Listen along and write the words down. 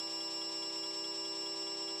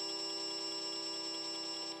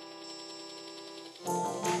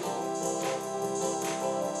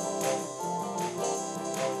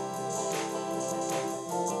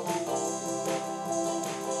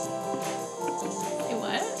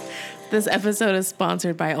This episode is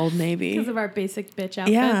sponsored by Old Navy. Because of our basic bitch outfits.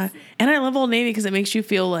 Yeah. And I love Old Navy because it makes you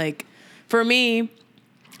feel like, for me,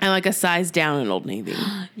 I'm like a size down in Old Navy.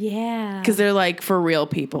 Yeah. Because they're like for real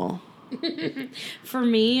people. For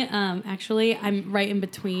me, actually, I'm right in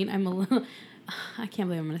between. I'm a little, I can't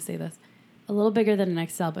believe I'm going to say this. A little bigger than an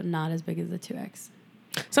XL, but not as big as the 2X.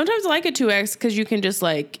 Sometimes I like a 2X because you can just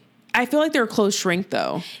like, I feel like they're a close shrink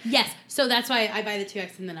though. Yes. So that's why I buy the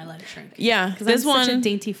 2X and then I let it shrink. Yeah. Because I'm such a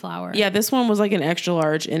dainty flower. Yeah, this one was like an extra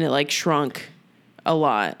large and it like shrunk a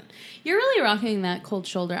lot. You're really rocking that cold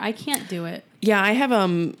shoulder. I can't do it. Yeah, I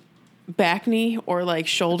have back knee or like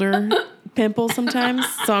shoulder pimples sometimes.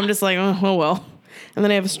 So I'm just like, oh well. And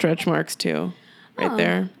then I have stretch marks too. Right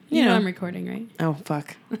there. You know I'm recording, right? Oh,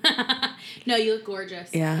 fuck. No, you look gorgeous.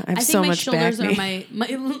 Yeah, I have so much back knee.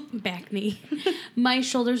 My back knee. My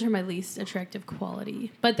shoulders are my least attractive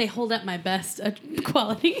quality, but they hold up my best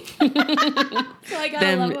quality. So I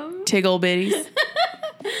gotta love them. Tiggle bitties.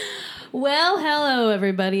 Well, hello,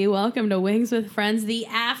 everybody. Welcome to Wings with Friends, the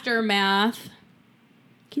aftermath.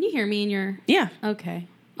 Can you hear me in your... Yeah. Okay.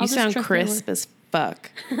 You sound crisp as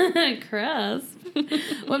fuck. Chris.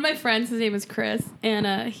 One of my friends, his name is Chris,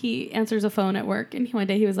 and he answers a phone at work, and one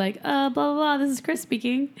day he was like, blah, blah, blah, this is Chris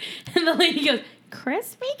speaking. And the lady goes,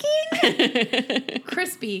 Chris speaking?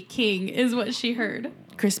 Crispy King is what she heard.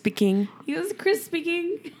 Crispy King. He goes, Chris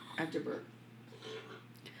speaking. After burp.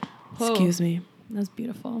 Whoa. Excuse me. That was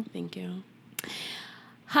beautiful. Thank you.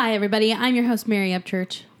 Hi, everybody. I'm your host, Mary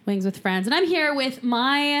Upchurch, Wings with Friends, and I'm here with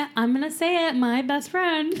I'm going to say it, my best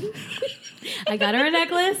friend. I got her a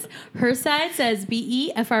necklace. Her side says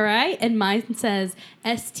BEFRI, and mine says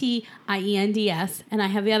STIENDS, and I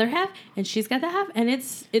have the other half, and she's got the half, and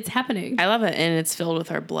it's happening. I love it, and it's filled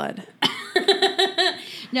with our blood.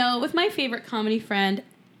 No, with my favorite comedy friend,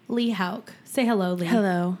 Lee Hauk. Say hello, Lee.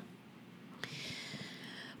 Hello.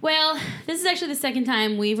 Well, this is actually the second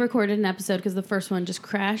time we've recorded an episode because the first one just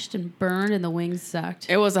crashed and burned and the wings sucked.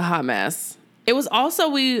 It was a hot mess. It was also,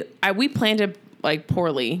 we planned it like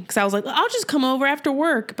poorly because I was like, I'll just come over after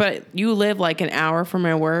work. But you live like an hour from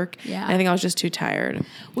my work. Yeah. I think I was just too tired.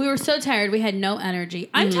 We were so tired. We had no energy.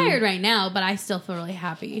 I'm tired right now, but I still feel really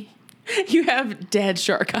happy. You have dead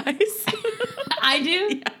shark eyes. I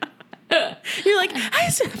do? Yeah. You're like, I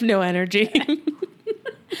just have no energy.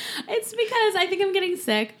 It's because I think I'm getting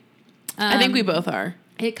sick. I think we both are.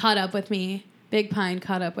 It caught up with me. Big Pine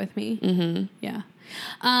caught up with me. Mm-hmm. Yeah.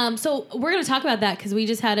 So we're going to talk about that because we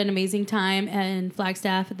just had an amazing time in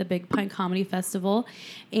Flagstaff at the Big Pine Comedy Festival,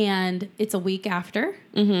 and it's a week after.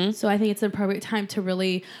 Mm-hmm. So I think it's an appropriate time to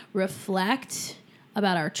really reflect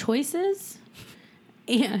about our choices.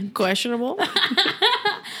 And questionable.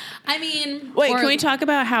 I mean, wait, can we talk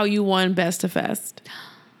about how you won Best of Fest?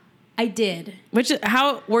 I did.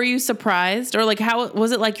 How were you surprised, or like how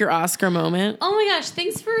was it like your Oscar moment? Oh my gosh,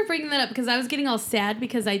 thanks for bringing that up because I was getting all sad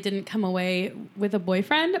because I didn't come away with a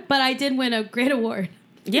boyfriend, but I did win a great award.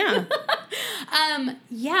 Yeah.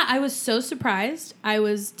 Yeah, I was so surprised. I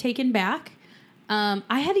was taken back. I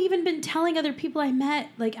had even been telling other people I met,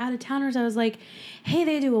 like out of towners, I was like, hey,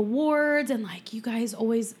 they do awards and like you guys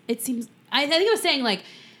always, it seems, I think I was saying like,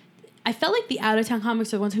 I felt like the out-of-town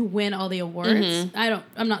comics are the ones who win all the awards. Mm-hmm.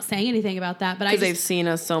 I'm not saying anything about that, but because they've seen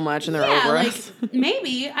us so much and they're over us.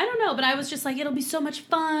 Maybe, I don't know, but I was just like, it'll be so much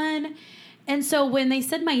fun. And so when they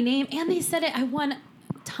said my name and they said it, I won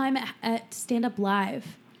time at Stand Up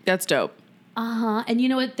Live. That's dope. And you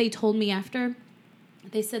know what they told me after?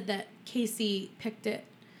 They said that Casey picked it.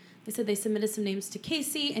 They said they submitted some names to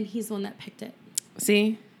Casey, and he's the one that picked it.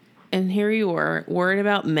 See, and here you were worried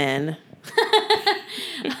about men.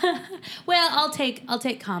 Well, I'll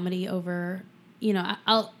take comedy over,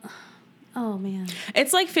 oh man.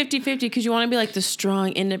 It's like 50-50 because you want to be like the strong,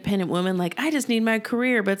 independent woman. Like, I just need my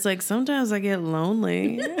career. But it's like, sometimes I get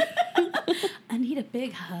lonely. I need a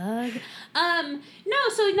big hug. I'm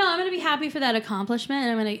going to be happy for that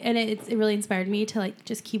accomplishment. And it really inspired me to like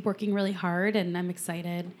just keep working really hard. And I'm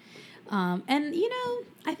excited. I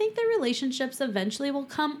think the relationships eventually will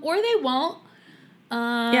come or they won't.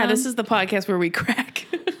 Yeah, this is the podcast where we crack.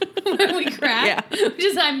 Where we crack? Yeah.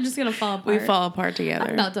 I'm just going to fall apart. We fall apart together.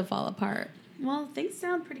 I'm about to fall apart. Well, things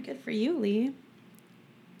sound pretty good for you, Lee.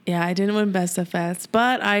 Yeah, I didn't win Best of Fest,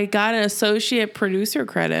 but I got an associate producer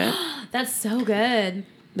credit. That's so good.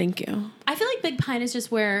 Thank you. I feel like Big Pine is just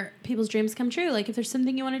where people's dreams come true. Like, if there's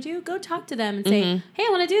something you want to do, go talk to them and say, hey, I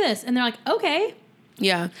want to do this. And they're like, okay.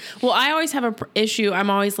 Yeah. Well, I always have an issue. I'm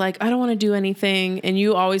always like, I don't want to do anything. And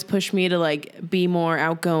you always push me to like be more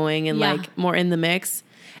outgoing and like more in the mix.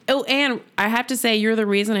 Oh, and I have to say, you're the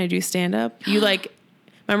reason I do stand up. You like,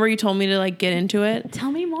 remember you told me to like get into it?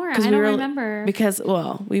 Tell me more. I don't remember. Because,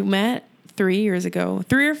 well, we met 3 years ago,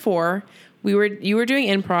 3 or 4. You were doing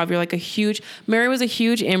improv. You're like Mary was a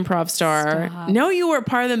huge improv star. Stop. No, you were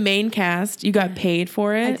part of the main cast. You got paid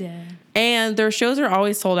for it. I did. And their shows are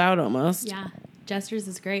always sold out almost. Yeah. Jester's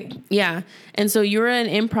is great. Yeah. And so you were an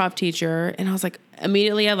improv teacher, and I was like,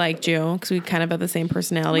 immediately I liked you because we kind of have the same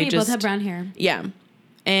personality. We both have brown hair. Yeah.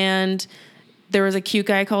 And there was a cute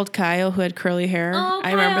guy called Kyle who had curly hair. Oh,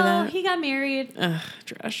 I remember Kyle, that. he got married. Ugh,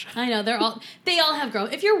 trash. I know they all have girl.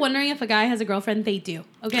 If you're wondering if a guy has a girlfriend, they do.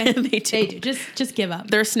 Okay, They do. Just give up.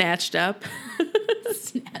 They're snatched up.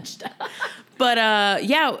 Snatched up. But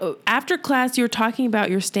yeah, after class, you were talking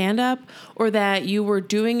about your stand-up or that you were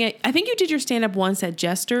doing it. I think you did your stand-up once at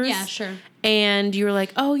Jester's. Yeah, sure. And you were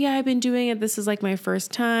like, oh, yeah, I've been doing it. This is like my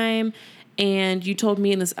first time. And you told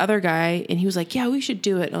me and this other guy, and he was like, yeah, we should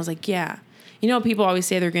do it. And I was like, yeah. You know, people always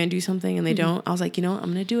say they're going to do something and they don't. I was like, you know what?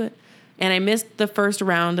 I'm going to do it. And I missed the first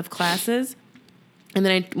round of classes. And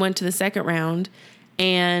then I went to the second round,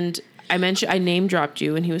 and I name dropped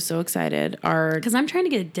you, and he was so excited. Because I'm trying to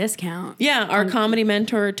get a discount. Yeah, our comedy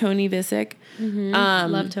mentor, Tony Visick. Mm-hmm.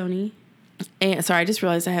 Love Tony. And sorry, I just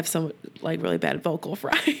realized I have some like really bad vocal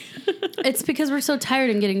fry. It's because we're so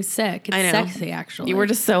tired and getting sick. It's I know. sexy, actually. You were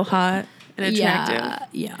just so hot and attractive.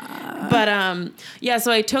 Yeah. But yeah,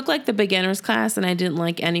 so I took like the beginners class, and I didn't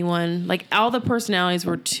like anyone. Like all the personalities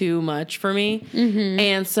were too much for me. Mm-hmm.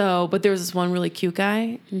 And so, but there was this one really cute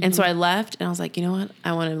guy, and so I left, and I was like, you know what?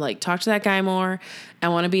 I want to like talk to that guy more. I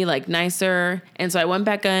want to be like nicer. And so I went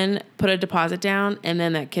back in, put a deposit down, and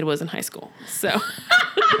then that kid was in high school. So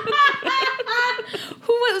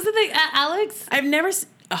Who was it? Alex? I've never.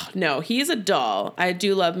 Oh no, he's a doll. I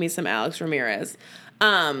do love me some Alex Ramirez.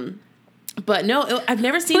 But no, I've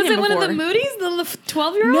never seen him before. Was it one of the Moody's, the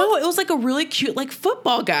 12-year-old? No, it was like a really cute like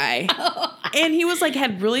football guy. Oh. And he was like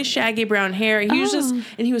had really shaggy brown hair. He was just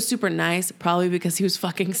and he was super nice, probably because he was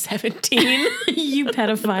fucking 17. You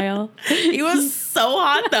pedophile. He was so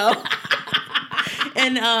hot though.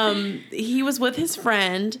 And he was with his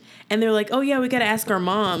friend, and they're like, "Oh yeah, we got to ask our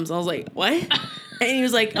moms." I was like, "What?" And he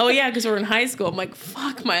was like, "Oh yeah, because we're in high school." I'm like,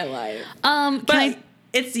 "Fuck my life." But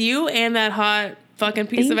it's you and that hot fucking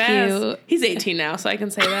piece of ass. You. He's 18 now, so I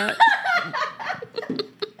can say that.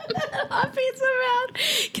 Hot piece of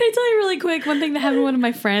ass. Can I tell you really quick one thing that happened to one of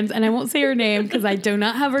my friends, and I won't say her name because I do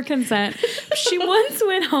not have her consent. She once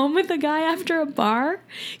went home with a guy after a bar,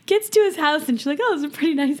 gets to his house, and she's like, "Oh, it's a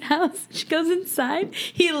pretty nice house." She goes inside.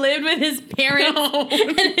 He lived with his parents,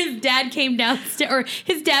 and his dad came downstairs, or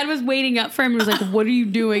his dad was waiting up for him and was like, "What are you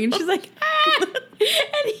doing?" And she's like, "Ah."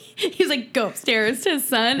 And he's like, "Go upstairs to his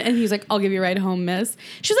son." And he's like, "I'll give you a ride home, miss."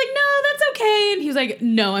 She's like, "No, that's okay." And he was like,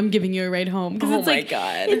 "No, I'm giving you a ride home." Oh it's my like,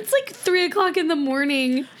 God. It's like 3:00 in the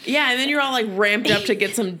morning. Yeah, and then you're all like ramped up to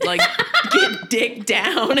get some like get dick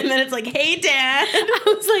down, and then it's like, "Hey, Dad." I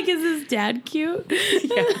was like, "Is his dad cute?"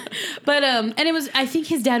 Yeah. But and it was. I think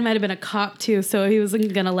his dad might have been a cop too, so he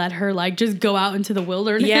wasn't gonna let her like just go out into the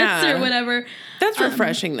wilderness or whatever. That's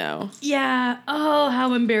refreshing though. Yeah. Oh,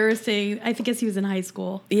 how embarrassing! I guess he was in high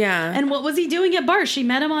school. Yeah. And what was he doing at bar? She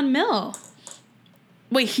met him on Mill.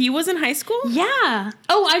 Wait, he was in high school? Yeah.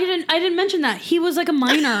 Oh, I didn't mention that. He was like a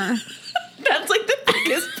minor. That's like the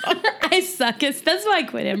biggest part. I suck at. That's why I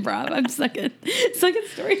quit improv. I'm suck at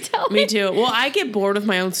storytelling. Me too. Well, I get bored with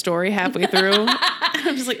my own story halfway through.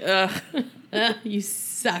 I'm just like, ugh. You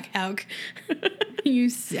suck, Hauk. You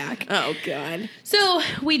suck. Oh, God. So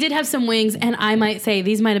we did have some wings, and I might say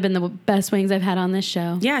these might have been the best wings I've had on this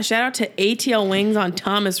show. Yeah, shout out to ATL Wings on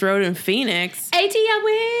Thomas Road in Phoenix. ATL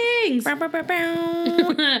Wings! Bow, bow, bow,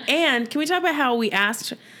 bow. And can we talk about how we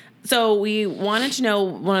asked... So we wanted to know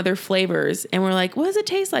one of their flavors, and we're like, what does it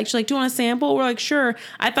taste like? She's like, do you want a sample? We're like, sure.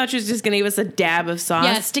 I thought she was just going to give us a dab of sauce.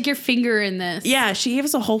 Yeah, stick your finger in this. Yeah, she gave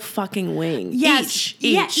us a whole fucking wing. Yes.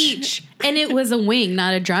 Each. And it was a wing,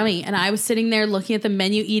 not a drummy. And I was sitting there looking at the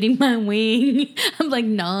menu, eating my wing. I'm like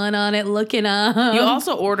gnawing on it, looking up. You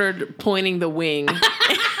also ordered pointing the wing.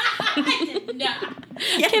 I did not.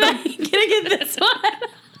 Yeah. Can I get this one?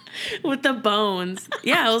 With the bones.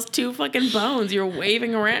 Yeah, it was 2 fucking bones. You're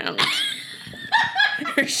waving around.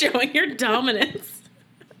 You're showing your dominance.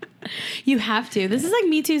 You have to. This is like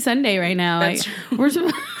Me Too Sunday right now. That's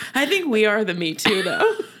true. I think we are the Me Too,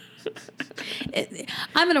 though.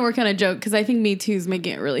 I'm going to work on a joke because I think Me Too's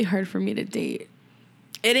making it really hard for me to date.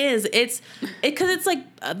 It is. Because it's like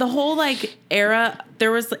the whole like era.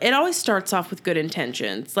 It always starts off with good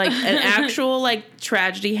intentions, like an actual like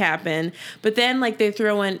tragedy happened, but then like they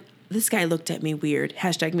throw in, this guy looked at me weird.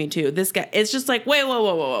 #MeToo. This guy. It's just like wait,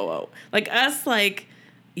 whoa. Like us, like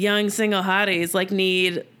young single hotties, like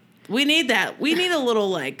we need that. We need a little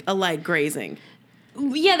like a light grazing.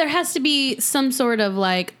 Yeah, there has to be some sort of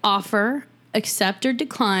like offer, accept or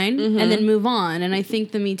decline, and then move on. And I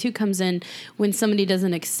think the Me Too comes in when somebody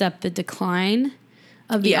doesn't accept the decline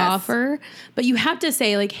of the offer, but you have to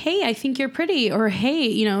say like, hey, I think you're pretty, or hey,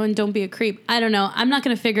 you know, and don't be a creep. I don't know. I'm not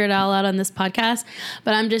going to figure it all out on this podcast,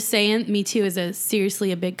 but I'm just saying Me Too is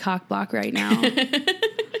seriously a big cock block right now.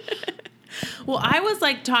 Well, I was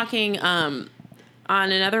like talking on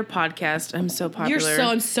another podcast. I'm so popular. You're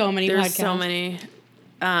on so many podcasts. There's so many.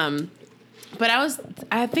 But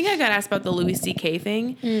I think I got asked about the Louis C.K.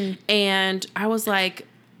 thing. And I was like,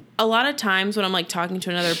 a lot of times when I'm like talking to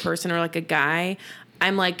another person or like a guy,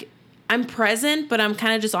 I'm present, but I'm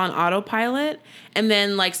kind of just on autopilot. And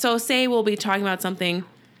then like, so say we'll be talking about something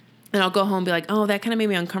and I'll go home and be like, oh, that kind of made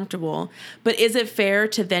me uncomfortable. But is it fair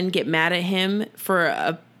to then get mad at him for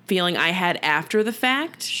a feeling I had after the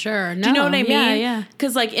fact? Sure. No. Do you know what I mean? Yeah.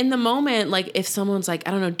 Because like in the moment, like if someone's like,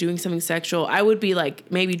 I don't know, doing something sexual, I would be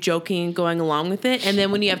like maybe joking and going along with it. And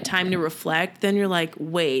then when you have time to reflect, then you're like,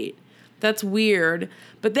 wait, that's weird.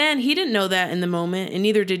 But then he didn't know that in the moment, and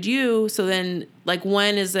neither did you. So then, like,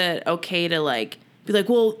 when is it okay to, like, be like,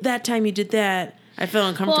 well, that time you did that, I felt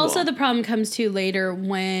uncomfortable. Well, also the problem comes to later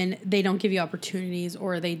when they don't give you opportunities,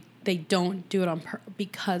 or they don't do it on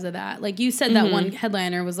because of that. Like you said, that one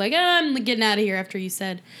headliner was like, I'm getting out of here after you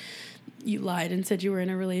said you lied and said you were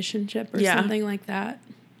in a relationship or something like that.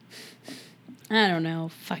 I don't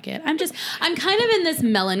know. Fuck it. I'm kind of in this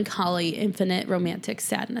melancholy, infinite romantic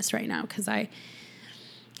sadness right now because I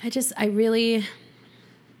really.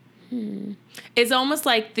 It's almost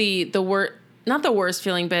like the worst, not the worst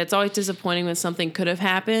feeling, but it's always disappointing when something could have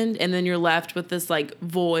happened, and then you're left with this like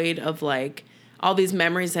void of like all these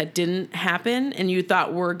memories that didn't happen and you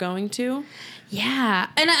thought were going to. Yeah,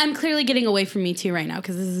 and I'm clearly getting away from Me Too right now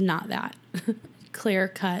because this is not that clear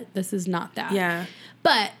cut. This is not that. Yeah,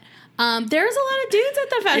 but. There's a lot of dudes at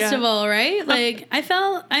the festival, right? Like, I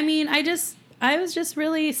was just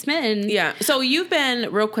really smitten. Yeah. So you've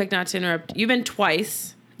been, real quick, not to interrupt, you've been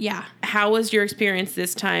twice. Yeah. How was your experience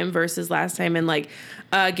this time versus last time? And, like,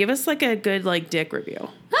 give us, like, a good, like, dick review.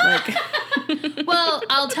 Like. Well,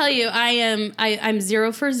 I'll tell you, I'm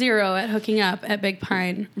 0 for 0 at hooking up at Big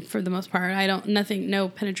Pine for the most part. No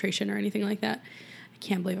penetration or anything like that.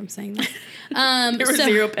 Can't believe I'm saying that. There was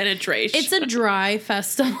zero penetration. It's a dry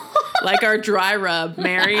festival. Like our dry rub,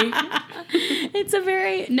 Mary. It's a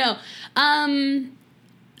very I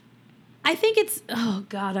think it's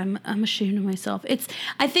I'm ashamed of myself.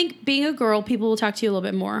 I think being a girl, people will talk to you a little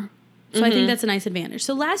bit more. So I think that's a nice advantage.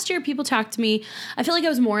 So last year people talked to me. I feel like I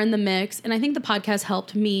was more in the mix, and I think the podcast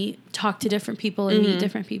helped me talk to different people and meet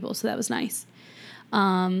different people. So that was nice.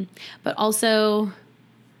 But also,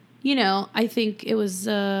 you know, I think it was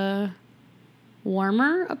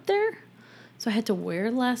warmer up there, so I had to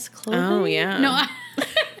wear less clothing. Oh, yeah. No,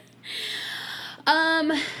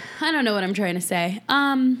 I don't know what I'm trying to say.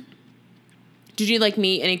 Did you, like,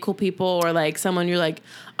 meet any cool people or, like, someone you're like,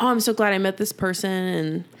 oh, I'm so glad I met this person?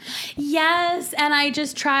 And yes, and I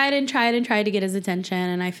just tried to get his attention,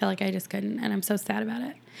 and I feel like I just couldn't, and I'm so sad about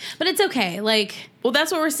it. But it's okay. Like, well,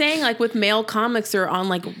 that's what we're saying. Like with male comics, they're on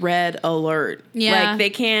like red alert. Yeah, like they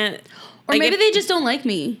can't. Or like maybe they just don't like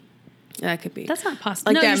me. That could be. That's not possible.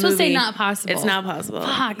 Like no, that you're supposed movie. to say not possible. It's not possible.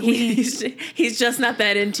 Fuck. He's just not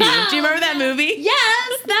that into you. Do you remember that movie?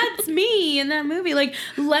 Yes, that's me in that movie. Like,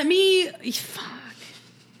 let me. Fuck.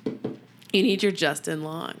 You need your Justin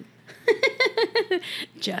Long.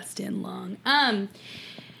 Justin Long.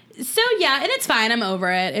 So yeah, and it's fine. I'm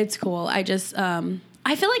over it. It's cool. I just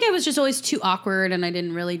I feel like I was just always too awkward, and I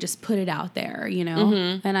didn't really just put it out there, you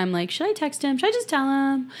know? And I'm like, should I text him? Should I just tell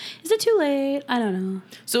him? Is it too late? I don't know.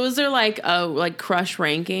 So was there like a crush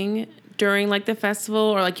ranking during like the festival,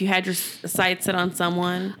 or like you had your sights set on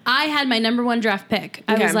someone? I had my number one draft pick.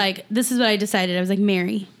 I was like, this is what I decided. I was like,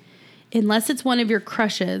 Mary, unless it's one of your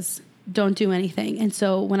crushes, don't do anything. And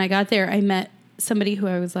so when I got there, I met somebody who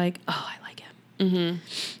I was like, oh, I like him.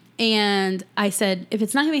 And I said, if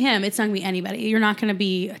it's not going to be him, it's not going to be anybody. You're not going to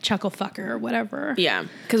be a chuckle fucker or whatever. Yeah,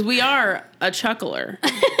 because we are a chuckler.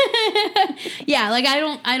 Yeah, like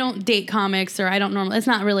I don't date comics, or I don't normally. It's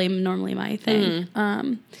not really normally my thing.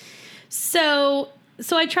 So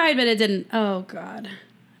I tried, but it didn't. Oh God,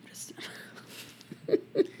 I'm just.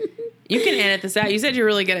 You can edit this out. You said you're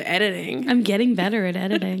really good at editing. I'm getting better at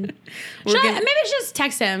editing. Maybe I should just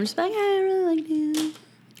text him. Just be like, I really like you.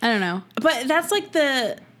 I don't know. But that's like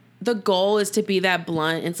the goal is to be that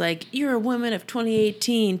blunt. It's like, you're a woman of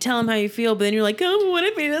 2018. Tell him how you feel. But then you're like, oh, what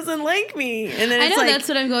if he doesn't like me? And then it's that's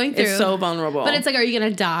what I'm going through. It's so vulnerable. But it's like, are you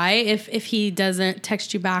going to die if he doesn't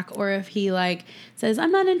text you back, or if he like says,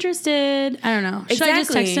 I'm not interested? I don't know. Should I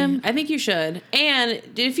just text him? I think you should. And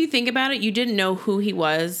if you think about it, you didn't know who he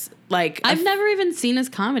was. Like, I've never even seen his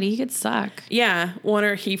comedy. He could suck. Yeah.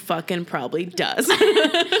 Wonder he fucking probably does.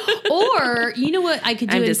 Or, you know what I could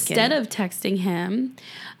do instead kidding. of texting him?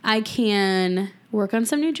 I can work on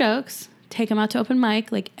some new jokes, take him out to open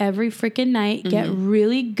mic like every freaking night, get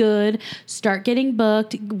really good, start getting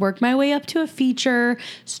booked, work my way up to a feature,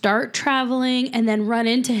 start traveling, and then run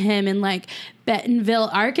into him in like Bentonville,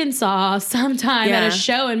 Arkansas sometime at a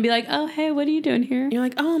show and be like, oh, hey, what are you doing here? You're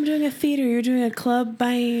like, oh, I'm doing a theater. You're doing a club.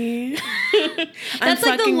 Bye. That's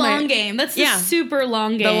like the long game. That's the super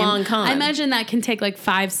long game. The long con. I imagine that can take like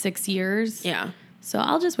 5-6 years. Yeah. So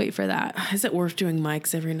I'll just wait for that. Is it worth doing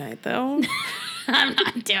mics every night, though? I'm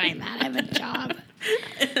not doing that. I have a job.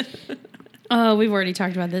 Oh, we've already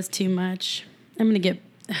talked about this too much. I'm going to get...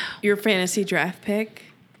 Your fantasy draft pick?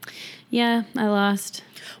 Yeah, I lost.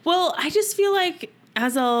 Well, I just feel like I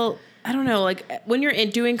don't know, like when you're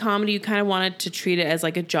doing comedy, you kind of wanted to treat it as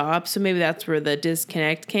like a job. So maybe that's where the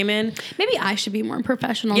disconnect came in. Maybe I should be more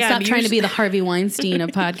professional. Yeah, Stop trying to be the Harvey Weinstein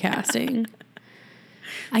of podcasting.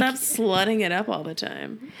 Stop slutting it up all the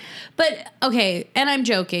time. But, okay, and I'm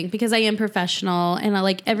joking because I am professional, and I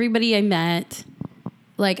like everybody I met,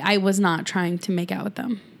 like I was not trying to make out with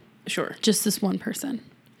them. Sure. Just this one person.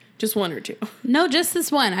 Just one or two. No, just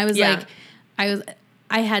this one. I was like,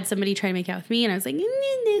 I had somebody try to make out with me, and I was like,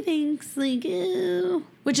 no, thanks, like, ew.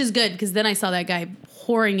 Which is good, because then I saw that guy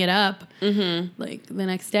whoring it up, like, the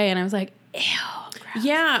next day, and I was like, ew, gross.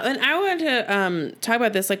 Yeah, and I wanted to talk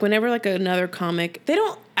about this, like, whenever, like, another comic, they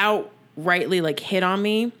don't outrightly, like, hit on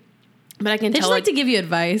me, but I can They tell, just like to give you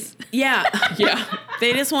advice. Yeah, yeah.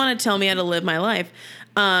 They just want to tell me how to live my life,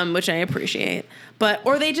 which I appreciate.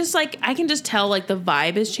 Or they just, like, I can just tell, like, the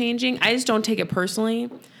vibe is changing. I just don't take it personally.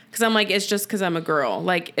 Because I'm like, it's just because I'm a girl.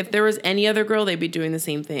 Like, if there was any other girl, they'd be doing the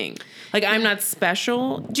same thing. Like, I'm not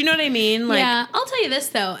special. Do you know what I mean? Like, yeah. I'll tell you this,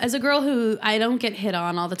 though. As a girl who I don't get hit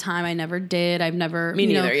on all the time. I never did. I've never. Me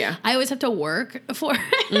neither, yeah. I always have to work for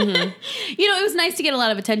it. It was nice to get a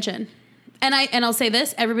lot of attention. And I'll say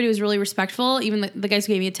this. Everybody was really respectful. Even the guys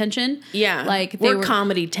who gave me attention. Yeah. Like, we're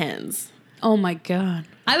comedy 10s. Oh, my God.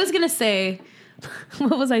 I was going to say...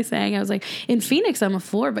 What was I saying? I was like, in Phoenix, I'm a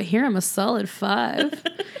 4, but here I'm a solid 5.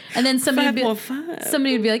 And then somebody would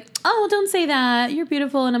be like, oh, don't say that. You're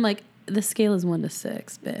beautiful. And I'm like, the scale is 1 to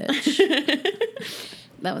 6, bitch.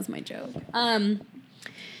 That was my joke.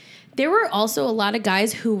 There were also a lot of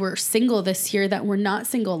guys who were single this year that were not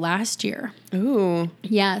single last year. Ooh.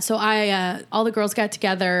 Yeah. So all the girls got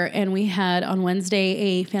together, and we had on Wednesday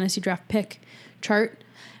a fantasy draft pick chart.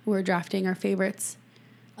 We're drafting our favorites.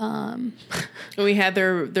 We had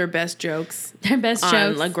their best jokes. Their best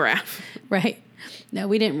jokes. On a graph. Right. No,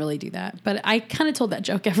 we didn't really do that. But I kind of told that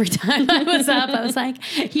joke every time I was up. I was like,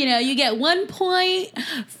 you get 1 point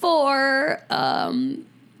for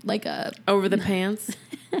like a... Over the pants?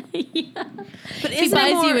 Yeah. But if he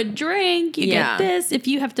buys you a drink, you get this. If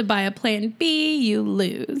you have to buy a plan B, you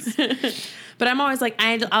lose. But I'm always like,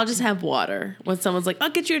 I'll just have water. When someone's like,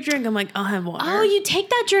 I'll get you a drink, I'm like, I'll have water. Oh, you take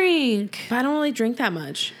that drink. But I don't really drink that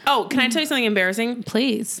much. Oh, can I tell you something embarrassing?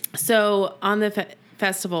 Please. So on the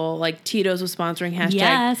festival, like Tito's was sponsoring hashtag.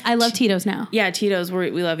 Yes, I love Tito's now. Yeah, Tito's,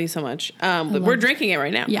 we love you so much. We're drinking it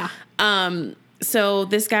right now. Yeah. So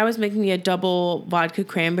this guy was making me a double vodka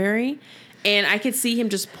cranberry. And I could see him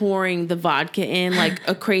just pouring the vodka in like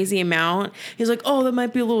a crazy amount. He's like, oh, that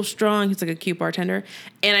might be a little strong. He's like a cute bartender.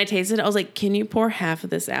 And I tasted it. I was like, can you pour half of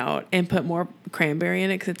this out and put more cranberry in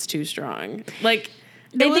it? Because it's too strong. Like,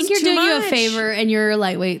 they think you're doing you a favor, and you're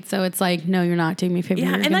lightweit. So it's like, no, you're not doing me a favor.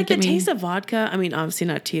 Yeah, and like the taste of vodka. I mean, obviously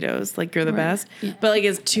not Tito's. Like, you're the best. Yeah. But like,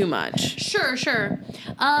 it's too much. Sure.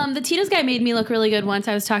 The Tito's guy made me look really good once.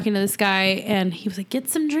 I was talking to this guy, and he was like, get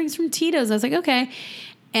some drinks from Tito's. I was like, okay.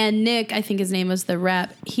 And Nick, I think his name was the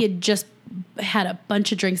rep, he had just had a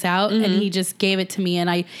bunch of drinks out, and he just gave it to me.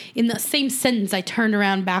 And in the same sentence, I turned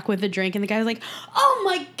around back with a drink, and the guy was like, oh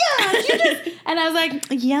my God, you just... And I was like,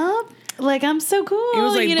 yep, like, I'm so cool. He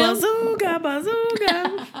was like, bazooka.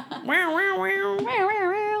 Wow, wow,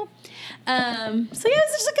 wow. So yeah, it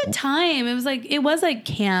was just a good time. It was like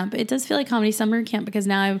camp. It does feel like comedy summer camp, because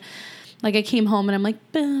now I came home and I'm like,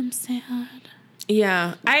 boom, sad.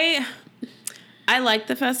 Yeah, I liked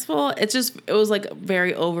the festival. It was like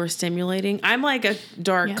very overstimulating. I'm like a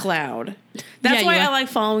dark cloud. That's why I like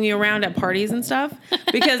following you around at parties and stuff,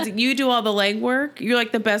 because you do all the legwork. You're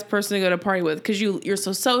like the best person to go to a party with because you're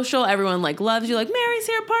so social. Everyone like loves you. Like, Mary's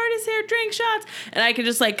here, party's here, drink shots. And I can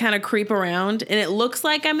just like kind of creep around and it looks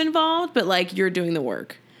like I'm involved, but like you're doing the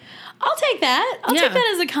work. I'll take that. I'll take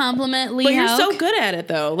that as a compliment, Lee. But you're so good at it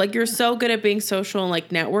though. Like you're so good at being social and like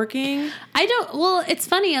networking. Well, it's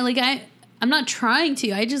funny. I'm not trying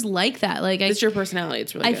to. I just like that. Like it's your personality.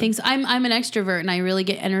 It's really good. I think so. I'm an extrovert and I really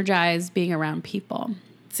get energized being around people.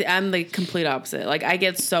 See, I'm the complete opposite. Like I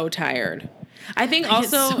get so tired. I think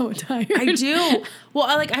also get so tired. I do. Well,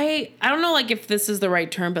 I don't know like if this is the right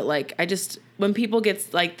term, but like I just when people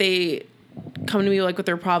get like they come to me like with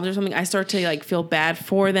their problems or something, I start to like feel bad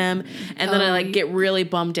for them, and then I like get really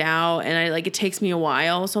bummed out, and I like it takes me a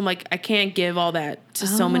while. So I'm like I can't give all that to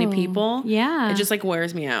so many people. Yeah, it just like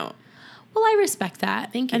wears me out. Well, I respect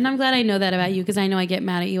that. Thank you. And I'm glad I know that about you because I know I get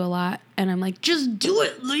mad at you a lot. And I'm like, just do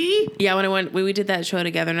it, Lee. Yeah, when we did that show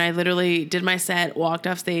together and I literally did my set, walked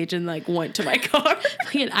off stage and like went to my car.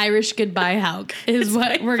 Like an Irish goodbye Hauk is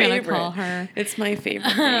what we're going to call her. It's my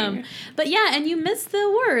favorite thing. But yeah, and you missed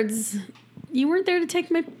the words. You weren't there to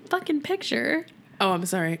take my fucking picture. Oh, I'm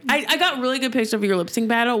sorry. I got really good pictures of your lip sync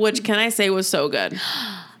battle, which can I say was so good.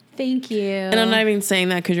 Thank you. And I'm not even saying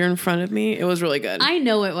that because you're in front of me. It was really good. I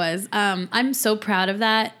know it was. I'm so proud of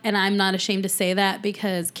that, and I'm not ashamed to say that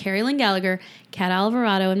because Carrie Lynn Gallagher, Kat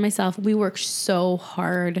Alvarado, and myself, we worked so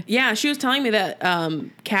hard. Yeah, she was telling me that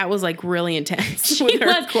Kat was like really intense with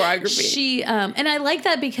her choreography. She and I like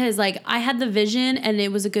that because like I had the vision, and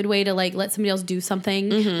it was a good way to like let somebody else do something.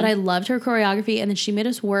 But I loved her choreography, and then she made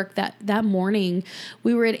us work that morning.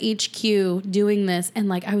 We were at HQ doing this, and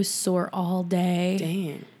like I was sore all day.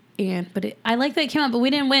 Dang. I like that it came out, but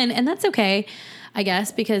we didn't win, and that's okay, I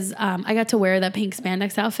guess, because I got to wear that pink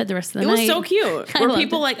spandex outfit the rest of the night. It was so cute. Were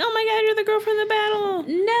people like, oh my God, you're the girl from the battle?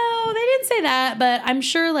 No, they didn't say that, but I'm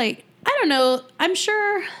sure, like, I don't know. I'm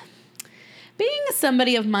sure being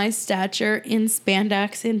somebody of my stature in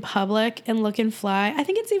spandex in public and looking fly, I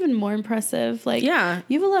think it's even more impressive. Like, yeah,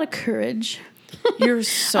 you have a lot of courage. You're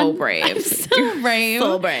so brave. I'm so brave.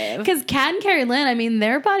 So brave. Because Kat and Carrie Lynn, I mean,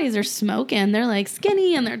 their bodies are smoking. They're like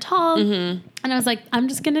skinny and they're tall. And I was like, I'm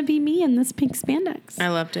just going to be me in this pink spandex. I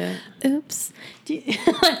loved it. Oops.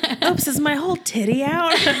 Oops, is my whole titty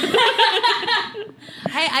out?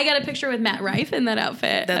 I got a picture with Matt Rife in that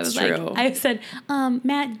outfit. That's true. Like, I said,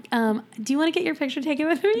 Matt, do you want to get your picture taken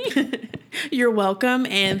with me? You're welcome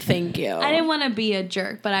and thank you. I didn't want to be a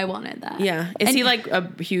jerk, but I wanted that. Yeah. Is he like a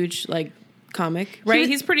huge like comic? Right?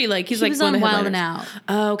 He's pretty like he like was one on of the Wild and headliners. Out.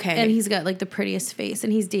 Oh, okay. And he's got like the prettiest face,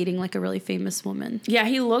 and he's dating like a really famous woman. Yeah,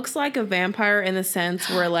 he looks like a vampire in the sense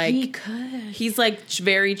where like he could. He's like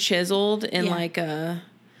very chiseled and like a.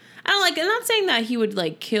 I don't like. I'm not saying that he would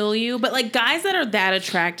like kill you, but like guys that are that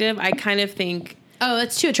attractive, I kind of think. Oh,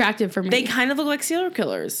 it's too attractive for me. They kind of look like serial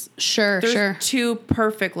killers. They're too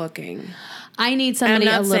perfect looking. I need somebody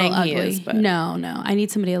a little ugly. Is, no, I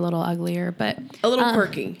need somebody a little uglier, but a little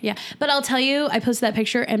quirky. Yeah, but I'll tell you, I posted that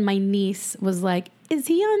picture, and my niece was like, "Is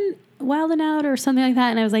he on Wild and Out or something like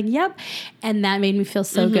that?" And I was like, "Yep," and that made me feel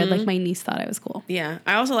so good. Like my niece thought I was cool. Yeah,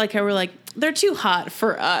 I also like how we're like, they're too hot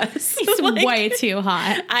for us. He's like, way too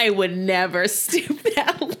hot. I would never stoop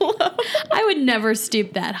that low. I would never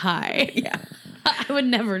stoop that high. Yeah. I would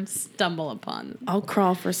never stumble upon. I'll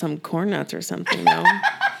crawl for some corn nuts or something, though.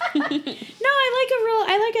 No,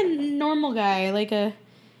 I like a normal guy, like a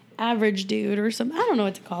average dude or something. I don't know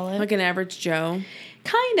what to call it. Like an average Joe.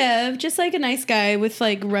 Kind of, just like a nice guy with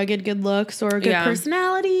like rugged good looks or a good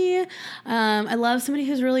personality. I love somebody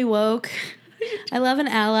who's really woke. I love an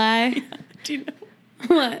ally. Do you know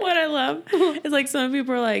what I love? It's like some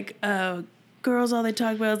people are like, girls, all they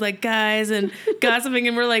talk about is like guys and gossiping,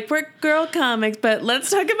 and we're girl comics, but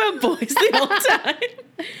let's talk about boys the whole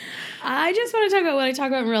time. I just want to talk about what I talk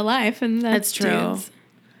about in real life, and that's true. Dudes.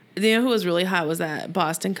 Do you know who was really hot? Was that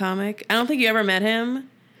Boston comic? I don't think you ever met him.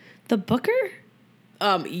 The Booker?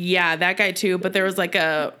 Yeah, that guy too. But there was like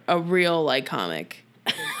a real like comic.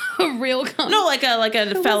 A real comic? No, like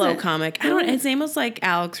a fellow comic. I don't. His name was like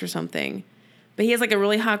Alex or something. But he has like a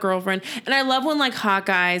really hot girlfriend, and I love when like hot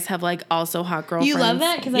guys have like also hot girlfriends. You love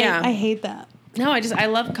that? Because I hate that. No, I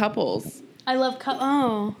love couples. I love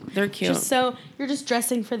they're cute. So you're just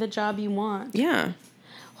dressing for the job you want. Yeah.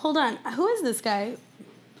 Hold on. Who is this guy?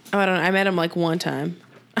 Oh, I don't know. I met him like one time.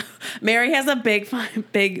 Mary has a big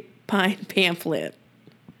pine pamphlet.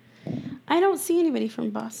 I don't see anybody from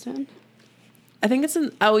Boston. I think it's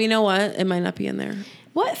in. Oh, you know what? It might not be in there.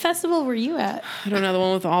 What festival were you at? I don't know, the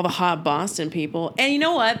one with all the hot Boston people. And you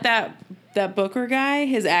know what? That That Booker guy,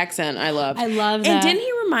 his accent, I love. I love that. And didn't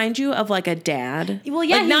he remind you of like a dad? Well,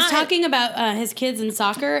 yeah, like, he was talking about his kids in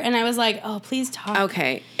soccer, and I was like, oh, please talk.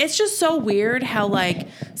 Okay. It's just so weird how like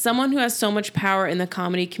someone who has so much power in the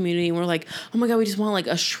comedy community, and we're like, oh my God, we just want like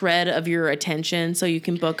a shred of your attention so you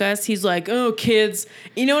can book us. He's like, oh, kids.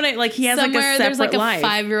 You know what I like? He has Somewhere like a separate there's like life. a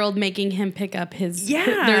 5-year-old making him pick up his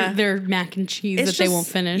their mac and cheese It's they won't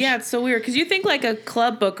finish. Yeah, it's so weird because you think like a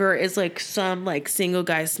club booker is like some like single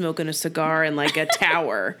guy smoking a cigar in like a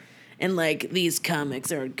tower, and like these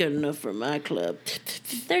comics aren't good enough for my club.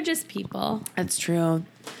 They're just people. That's true.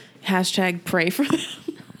 Hashtag pray for them.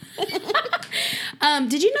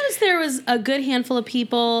 Did you notice there was a good handful of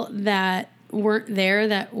people that weren't there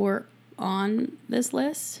that were on this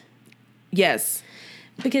list? Yes.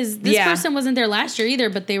 Because this person wasn't there last year either,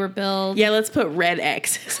 but they were billed. Yeah, let's put red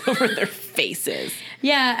X's over their faces.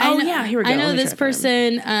 Yeah. Yeah, here we go. I know this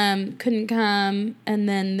person couldn't come, and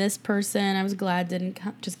then this person I was glad didn't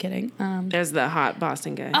come. Just kidding. There's the hot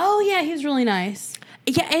Boston guy. Oh, yeah, he was really nice.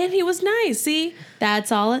 Yeah, and he was nice. See?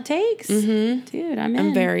 That's all it takes. Mm-hmm. Dude, I'm in.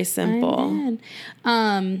 I'm very simple. I'm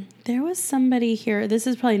in. There was somebody here. This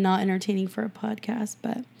is probably not entertaining for a podcast,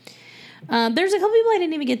 but there's a couple people I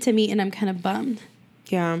didn't even get to meet, and I'm kind of bummed.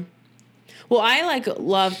 Yeah. Well, I like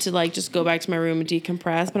love to like just go back to my room and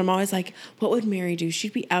decompress, but I'm always like, what would Mary do?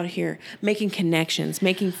 She'd be out here making connections,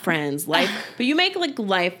 making friends, but you make like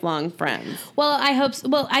lifelong friends. Well, I hope so.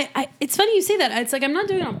 Well, I it's funny you say that. It's like I'm not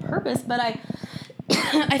doing it on purpose, but I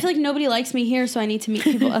feel like nobody likes me here, so I need to meet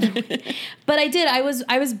people otherwise. But I did. I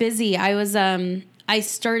was busy. I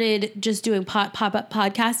started just doing pop-up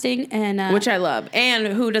podcasting, and which I love. And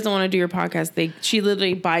who doesn't want to do your podcast? She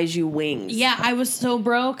literally buys you wings. Yeah, I was so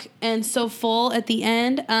broke and so full at the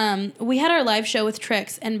end. We had our live show with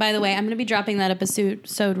Trix, and by the way, I'm going to be dropping that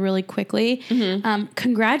episode really quickly. Mm-hmm.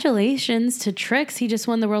 Congratulations to Trix. He just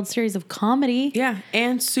won the World Series of Comedy. Yeah,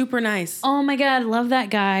 and super nice. Oh my God, love that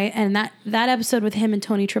guy. And that episode with him and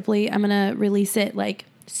Tony Tripoli, I'm going to release it like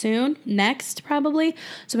soon, next probably.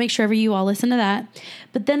 So make sure you all listen to that.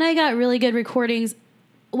 But then I got really good recordings.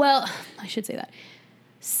 Well, I should say that.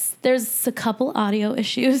 There's a couple audio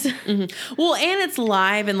issues. Mm-hmm. Well, and it's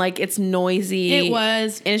live and like it's noisy. It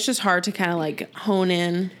was. And it's just hard to kind of like hone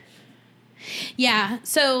in. Yeah,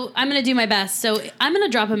 so I'm going to do my best. So I'm going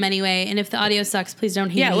to drop them anyway. And if the audio sucks, please don't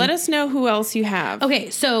hate me. Yeah, let us know who else you have. Okay,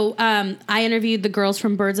 so I interviewed the girls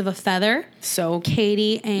from Birds of a Feather. So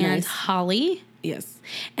Katie and Holly. Yes.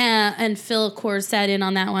 And Phil Kors sat in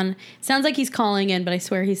on that one. Sounds like he's calling in, but I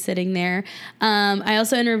swear he's sitting there. I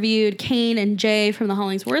also interviewed Kane and Jay from the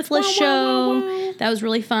Hollings Worthless show. That was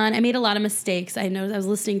really fun. I made a lot of mistakes. I know I was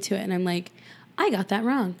listening to it and I'm like, I got that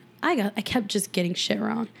wrong. I kept just getting shit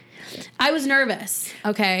wrong. I was nervous.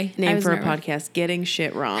 Okay. Name for a podcast, Getting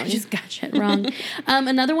Shit Wrong. I just got shit wrong.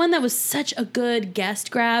 Another one that was such a good guest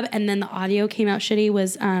grab and then the audio came out shitty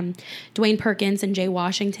was Dwayne Perkins and Jay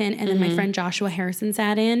Washington. And then my friend Joshua Harrison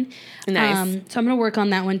sat in. Nice. So I'm going to work on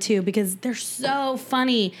that one too because they're so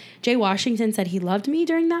funny. Jay Washington said he loved me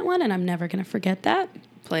during that one and I'm never going to forget that.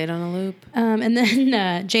 Play it on a loop. And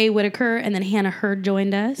then Jay Whitaker and then Hannah Hurd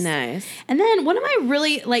joined us. Nice. And then one of my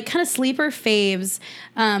really like kind of sleeper faves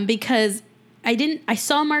because I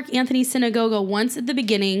saw Mark Anthony Sinagogo once at the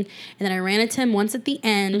beginning and then I ran into him once at the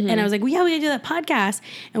end and I was like, well, yeah, we gotta do that podcast.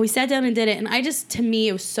 And we sat down and did it. And to me,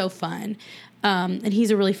 it was so fun. And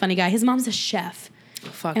he's a really funny guy. His mom's a chef.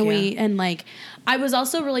 Fuck and yeah. I was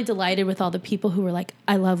also really delighted with all the people who were like,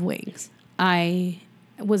 I love wings. I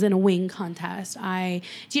was in a wing contest. Do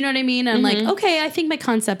you know what I mean? And I'm like, okay, I think my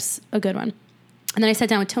concept's a good one. And then I sat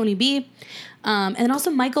down with Tony B. And then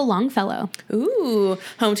also Michael Longfellow. Ooh,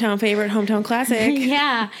 hometown favorite, hometown classic.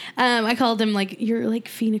 Yeah. I called him like, you're like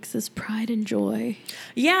Phoenix's pride and joy.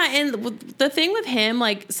 Yeah, and the thing with him,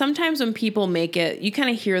 like sometimes when people make it, you kind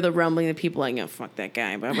of hear the rumbling of people like, oh, fuck that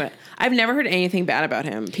guy. But I've never heard anything bad about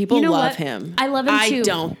him. People love him. I love him too. I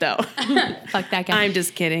don't though. Fuck that guy. I'm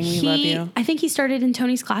just kidding. We love you. I think he started in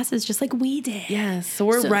Tony's classes just like we did. Yes, so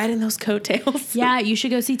we're riding those coattails. Yeah, you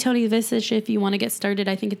should go see Tony Visich if you want to get started.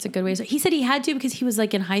 I think it's a good way. So he said he had to because he was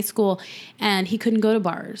like in high school and he couldn't go to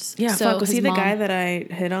bars. Yeah, so was he the guy that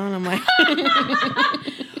I hit on? I'm like...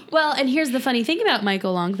 Well, and here's the funny thing about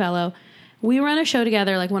Michael Longfellow. We were on a show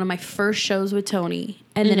together, like one of my first shows with Tony,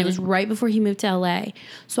 and then it was right before he moved to LA.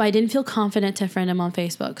 So I didn't feel confident to friend him on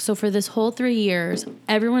Facebook. So for this whole 3 years,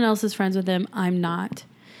 everyone else is friends with him. I'm not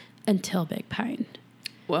until Big Pine.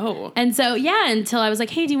 Whoa. And so, yeah, until I was like,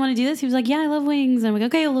 hey, do you want to do this? He was like, yeah, I love wings. And I'm like,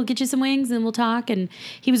 okay, we'll get you some wings and we'll talk. And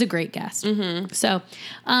he was a great guest. Mm-hmm.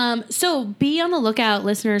 So be on the lookout,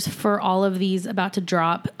 listeners, for all of these about to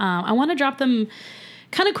drop. I want to drop them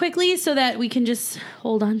kind of quickly so that we can just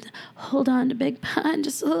hold on to Big Pine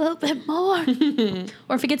just a little bit more.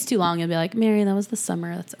 Or if it gets too long, you'll be like, Mary, that was the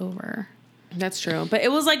summer. That's over. That's true. But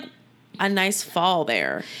it was like a nice fall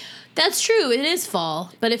there. That's true. It is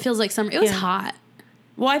fall, but it feels like summer. It was hot.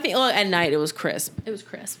 Well, I think at night it was crisp. It was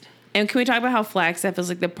crisp. And can we talk about how Flagstaff is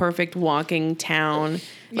like the perfect walking town?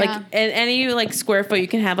 Like in any like square foot, you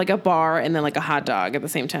can have like a bar and then like a hot dog at the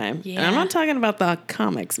same time. Yeah. And I'm not talking about the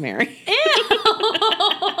comics, Mary. Ew.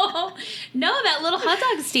 No, that little hot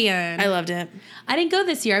dog stand. I loved it. I didn't go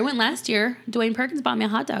this year. I went last year. Dwayne Perkins bought me a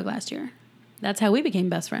hot dog last year. That's how we became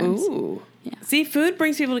best friends. Ooh. Yeah. See, food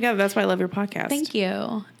brings people together. That's why I love your podcast. Thank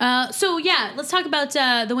you. So yeah, let's talk about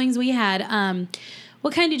the wings we had.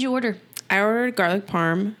 What kind did you order? I ordered garlic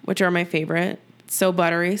parm, which are my favorite. So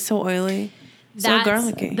buttery, so oily, That's so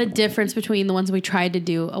garlicky. The difference between the ones we tried to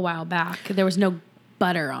do a while back. There was no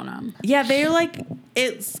butter on them. Yeah, they're like,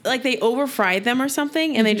 it's like they over fried them or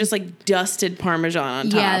something, and they just like dusted Parmesan on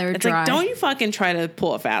top. Yeah, they're dry. Like, don't you fucking try to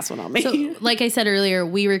pull a fast one on me. So, like I said earlier,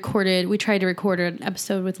 we tried to record an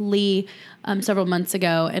episode with Lee several months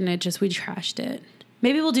ago, and we trashed it.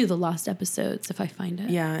 Maybe we'll do the lost episodes if I find it.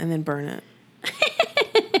 Yeah, and then burn it.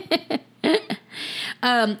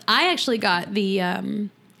 I actually got the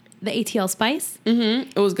ATL spice. Mm-hmm.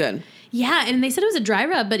 It was good. Yeah, and they said it was a dry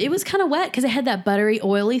rub, but it was kind of wet because it had that buttery,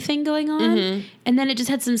 oily thing going on. Mm-hmm. And then it just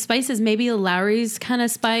had some spices, maybe a Lowry's kind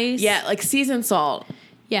of spice. Yeah, like seasoned salt.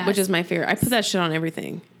 Yeah. Which is my favorite. I put that shit on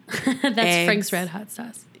everything. That's Eggs. Frank's Red Hot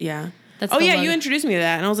Sauce. Yeah. That's you introduced me to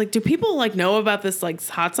that. And I was like, do people like know about this like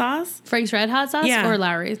hot sauce? Frank's Red Hot Sauce or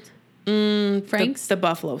Lowry's? Frank's? The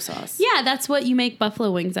buffalo sauce. Yeah, that's what you make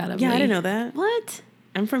buffalo wings out of. Yeah, I didn't know that. What?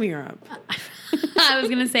 I'm from Europe. I was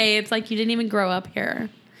going to say, it's like you didn't even grow up here.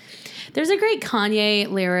 There's a great Kanye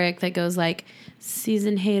lyric that goes like,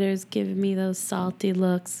 seasoned haters giving me those salty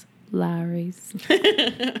looks. Lowry's.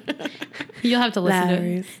 You'll have to listen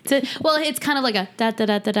Lowry's. to it. Well, it's kind of like a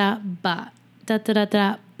da-da-da-da-da-ba.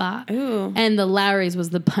 Da-da-da-da-ba. Ooh. And the Lowry's was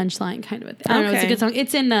the punchline kind of a thing. I don't know. It's a good song.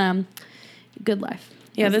 It's in Good Life.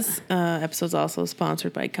 Yeah, this episode's also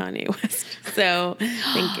sponsored by Kanye West. So,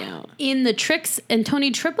 thank you. In the Trix and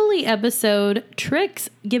Tony Tripoli episode, Trix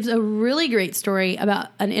gives a really great story about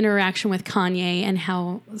an interaction with Kanye and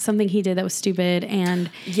how something he did that was stupid. And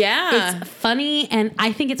it's funny. And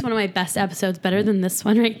I think it's one of my best episodes, better than this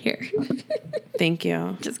one right here. Thank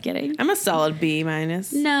you. Just kidding. I'm a solid B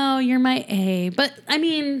minus. No, you're my A. But, I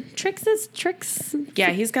mean, Trix is Trix. Yeah,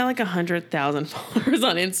 he's got like 100,000 followers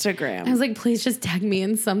on Instagram. I was like, please just tag me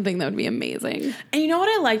in something that would be amazing. And you know what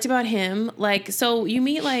I liked about him? Like, so you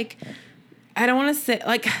meet like, I don't want to say,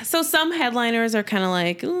 like, so some headliners are kind of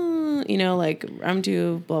like, you know, like, I'm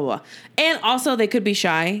too blah, blah. And also they could be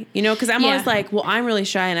shy, you know, because I'm always like, well, I'm really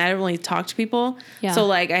shy and I don't really talk to people. Yeah. So,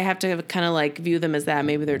 like, I have to kind of, like, view them as that.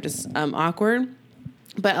 Maybe they're just awkward.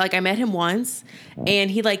 But, like, I met him once,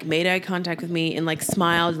 and he, like, made eye contact with me and, like,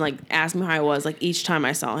 smiled and, like, asked me how I was, like, each time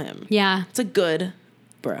I saw him. Yeah. It's a good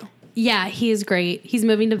bro. Yeah, he is great. He's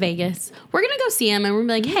moving to Vegas. We're going to go see him, and we're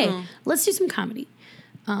going to be like, hey, let's do some comedy.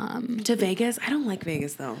 To Vegas? I don't like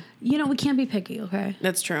Vegas, though. You know, we can't be picky, okay?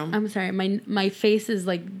 That's true. I'm sorry. My face is,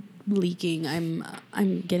 like, leaking.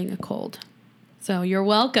 I'm getting a cold. So you're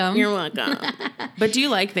welcome. You're welcome. But do you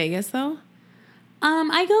like Vegas, though?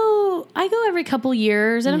 I go every couple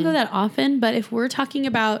years. I don't go that often, but if we're talking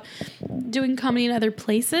about doing comedy in other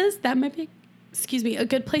places, that might be, a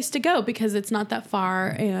good place to go because it's not that far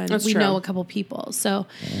and we know a couple people. So,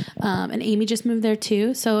 and Amy just moved there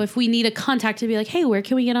too. So if we need a contact to be like, hey, where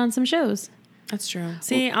can we get on some shows? That's true.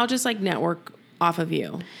 See, I'll just like network off of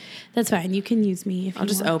you. That's fine. You can use me if I'll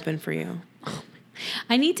just open for you.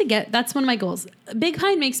 I need to that's one of my goals. Big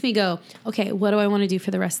Pine makes me go, okay, what do I want to do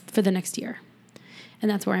for the next year? And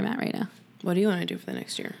that's where I'm at right now. What do you want to do for the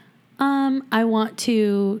next year? I want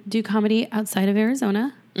to do comedy outside of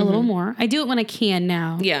Arizona a little more. I do it when I can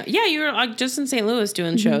now. Yeah. Yeah, you were just in St. Louis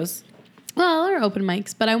doing shows. Well, or open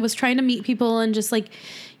mics, but I was trying to meet people and just like,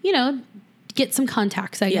 you know, get some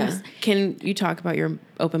contacts, I guess. Can you talk about your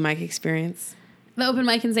open mic experience? The open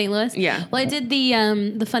mic in St. Louis? Yeah. Well, I did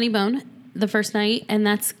the Funny Bone the first night, and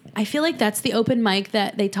I feel like that's the open mic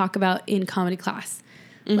that they talk about in comedy class.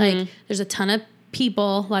 Mm-hmm. Like, there's a ton of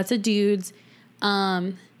people, lots of dudes,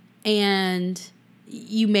 and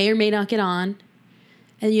you may or may not get on,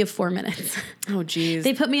 and you have 4 minutes. Oh, geez.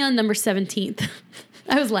 They put me on number 17th.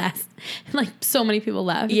 I was last. Like, so many people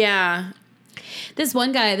left. Yeah. This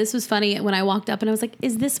one guy, this was funny, when I walked up and I was like,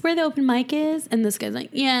 is this where the open mic is? And this guy's like,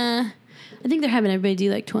 yeah. I think they're having everybody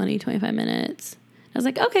do like 20, 25 minutes. I was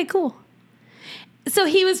like, okay, cool. So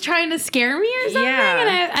he was trying to scare me or something,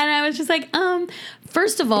 and I was just like,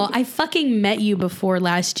 First of all, I fucking met you before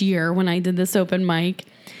last year when I did this open mic.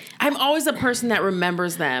 I'm always the person that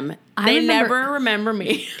remembers them. I They remember- never remember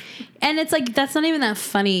me. And it's like, that's not even that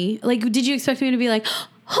funny. Like, did you expect me to be like,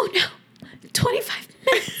 oh no, 25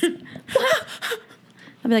 minutes? What?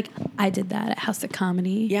 I'd be like, I did that at House of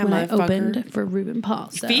Comedy Yeah, when I motherfucker. opened for Ruben Paul.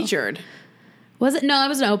 So. Featured. Was it? No, I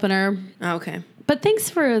was an opener. Oh, okay. But thanks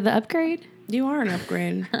for the upgrade. You are an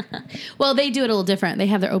upgrade. Well, they do it a little different. They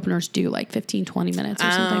have their openers do like 15, 20 minutes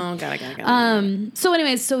or something. Oh, got it. So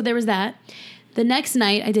anyways, so there was that. The next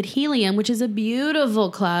night I did Helium, which is a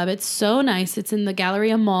beautiful club. It's so nice. It's in the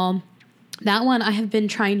Galleria Mall. That one I have been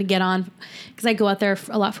trying to get on because I go out there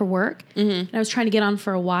a lot for work. Mm-hmm. And I was trying to get on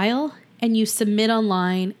for a while. And you submit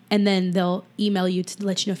online, and then they'll email you to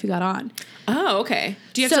let you know if you got on. Oh, okay.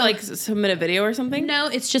 Do you have to like submit a video or something? No,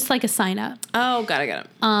 it's just like a sign up. Oh, got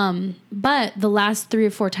it. But the last 3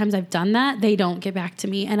 or 4 times I've done that, they don't get back to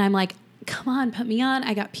me. And I'm like, come on, put me on.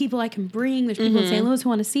 I got people I can bring. There's people in St. Louis who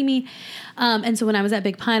want to see me. And so when I was at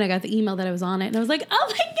Big Pine, I got the email that I was on it. And I was like,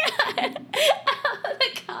 oh my God.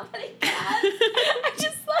 The comedy cast. I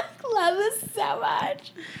just like love this so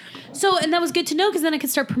much. So, and that was good to know because then I could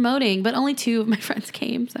start promoting. But only 2 of my friends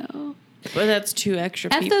came, so. But that's 2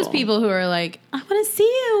 extra F people. those people who are like, I want to see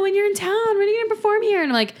you when you're in town. When are you going to perform here?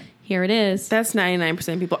 And I'm like, here it is. That's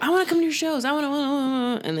 99% of people. I want to come to your shows. I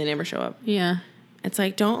want to, and they never show up. Yeah. It's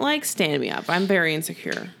like, don't like stand me up. I'm very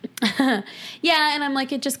insecure. Yeah, and I'm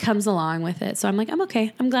like, it just comes along with it. So I'm like, I'm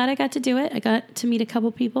okay. I'm glad I got to do it. I got to meet a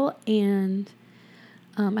couple people, and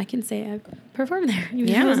I can say I performed there, even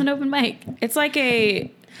if it was an open mic. It's like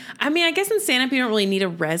I guess in stand-up you don't really need a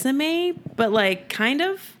resume, but like kind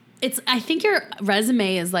of. I think your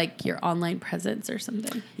resume is like your online presence or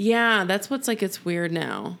something. Yeah, that's what's like, it's weird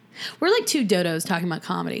now. We're like 2 dodos talking about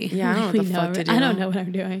comedy. Yeah, I don't know what the fuck to do. I don't know what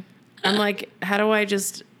I'm doing. I'm like, how do I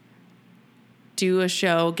just do a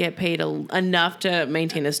show, get paid enough to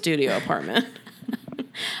maintain a studio apartment?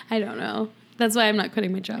 I don't know. That's why I'm not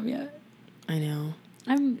quitting my job yet. I know.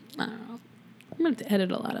 I don't know. I'm going to have to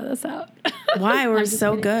edit a lot of this out. Why? We're I'm just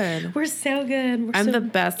so kidding. good. We're so good. I'm the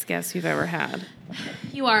best guest you've ever had.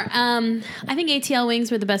 You are. I think ATL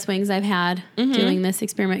wings were the best wings I've had doing this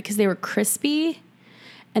experiment because they were crispy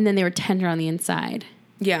and then they were tender on the inside.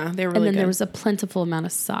 Yeah, they were really And then good. there was a plentiful amount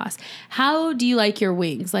of sauce. How do you like your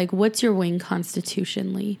wings? Like, what's your wing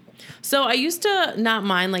constitutionally? So I used to not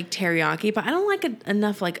mind like teriyaki, but I don't like it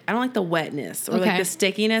enough. Like I don't like the wetness or like the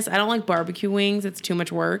stickiness. I don't like barbecue wings. It's too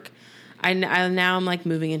much work. Now I'm like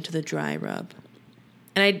moving into the dry rub,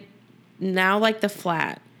 and I now like the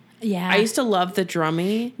flat. Yeah, I used to love the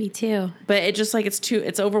drummy. Me too. But it just like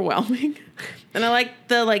it's overwhelming, and I like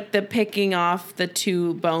the picking off the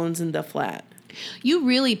 2 bones in the flat. You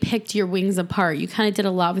really picked your wings apart. You kind of did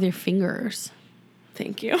a lot with your fingers.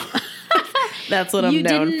 Thank you. That's what I'm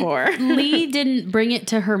known for. Lee didn't bring it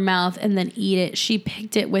to her mouth and then eat it. She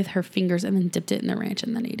picked it with her fingers and then dipped it in the ranch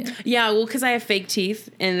and then ate it. Yeah, well, because I have fake teeth,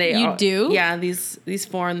 and they You do? Yeah, these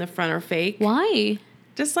 4 in the front are fake. Why?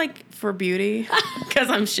 Just like for beauty, because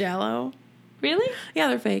I'm shallow. Really? Yeah,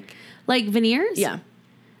 they're fake. Like veneers? Yeah.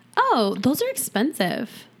 Oh, those are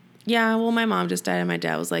expensive. Yeah, well, my mom just died, and my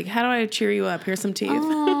dad was like, how do I cheer you up? Here's some teeth.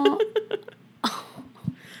 Oh,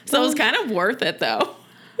 So it was kind of worth it, though.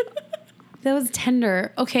 that was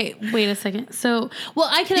tender. Okay, wait a second. So, well,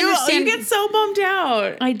 I can You understand. get so bummed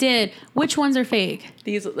out. I did. Which ones are fake?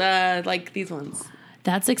 These, like these ones.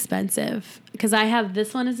 That's expensive. Because I have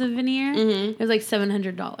this one as a veneer. It was like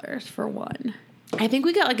 $700 for one. I think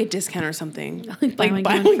we got like a discount or something. Like buy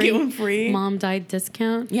one, get one free. Mom died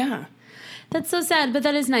discount. Yeah. That's so sad, but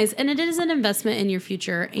that is nice. And it is an investment in your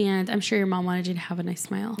future. And I'm sure your mom wanted you to have a nice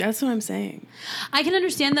smile. That's what I'm saying. I can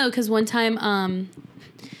understand, though, because one time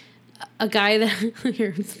a guy that...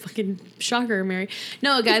 You're fucking shocker, Mary.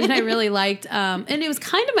 No, a guy that I really liked. And it was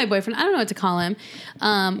kind of my boyfriend. I don't know what to call him.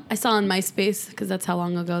 I saw on MySpace, because that's how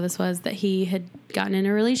long ago this was, that he had gotten in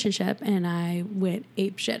a relationship. And I went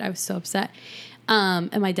apeshit. I was so upset.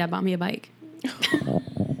 And my dad bought me a bike.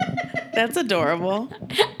 That's adorable.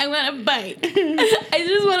 I want a bike. I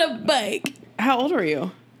just want a bike. How old were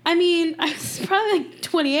you? I mean, I was probably like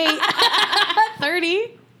 28,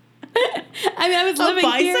 30. I mean, I was living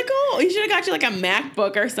here. A bicycle? You should have got you like a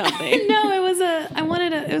MacBook or something. No, it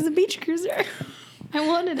was a beach cruiser. I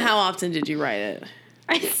wanted it. How often did you ride it?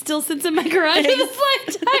 It still sits in my garage with a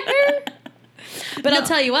flat tire. But I'll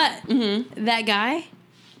tell you what, that guy,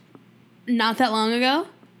 not that long ago,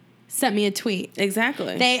 sent me a tweet.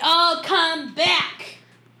 Exactly. They all come back.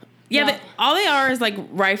 Yeah, Well- but all they are is like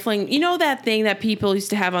rifling. You know that thing that people used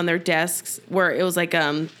to have on their desks where it was like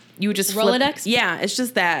you would just flip. Rolodex? Yeah, it's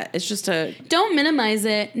just that. It's just a. Don't minimize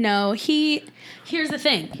it. No, here's the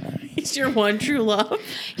thing. He's your one true love.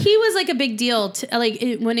 He was like a big deal.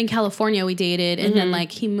 When in California we dated, and then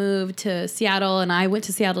like he moved to Seattle, and I went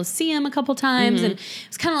to Seattle to see him a couple times, and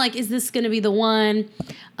it's kind of like, is this going to be the one?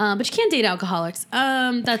 But you can't date alcoholics.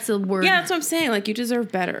 That's a word. Yeah, that's what I'm saying. Like, you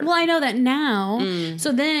deserve better. Well, I know that now.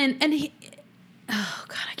 So then, and he, oh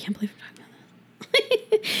God, I can't believe we're talking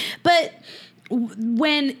about this. But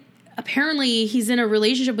when apparently he's in a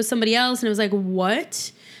relationship with somebody else, and it was like,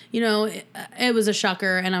 what? You know, it was a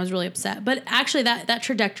shocker, and I was really upset. But actually, that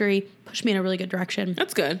trajectory pushed me in a really good direction.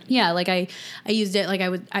 That's good. Yeah, like I used it. Like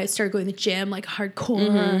I started going to the gym like hardcore,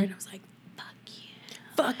 and I was like, fuck yeah,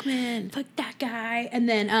 Fuck, man. fuck that guy. And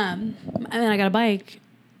then I got a bike.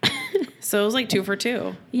 So it was like 2 for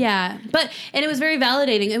 2. Yeah, and it was very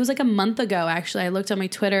validating. It was like a month ago, actually. I looked on my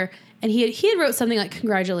Twitter, and he had wrote something like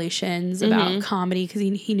congratulations about comedy, because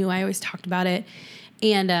he knew I always talked about it,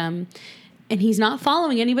 and he's not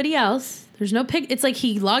following anybody else. There's no pic. It's like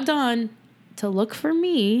he logged on to look for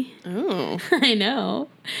me. Oh, I know.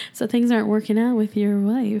 So things aren't working out with your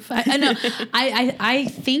wife. I know. I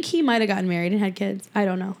think he might have gotten married and had kids. I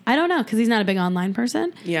don't know because he's not a big online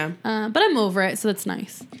person. yeah. But I'm over it, so that's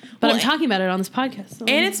nice. But Well, I'm talking about it on this podcast. So.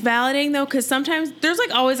 And it's validating though, because sometimes there's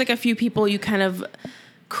like always like a few people you kind of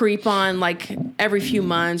creep on like every few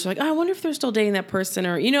months. You're like, oh, I wonder if they're still dating that person,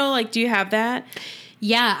 or like, do you have that?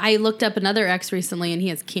 Yeah, I looked up another ex recently, and he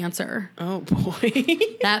has cancer. Oh boy.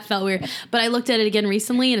 That felt weird. But I looked at it again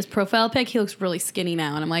recently, in his profile pic, he looks really skinny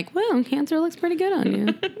now, and I'm like, well, cancer looks pretty good on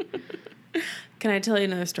you. Can I tell you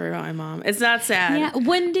another story about my mom? It's not sad. Yeah.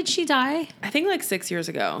 When did she die? I think like 6 years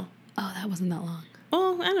ago. Oh, that wasn't that long.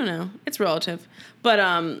 Well, I don't know. It's relative, but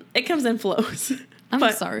it comes in flows.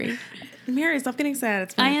 I'm sorry. Mary, stop getting sad.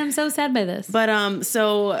 It's fine. I am so sad by this. But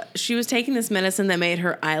so she was taking this medicine that made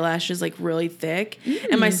her eyelashes like really thick,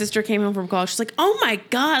 and my sister came home from college. She's like, "Oh my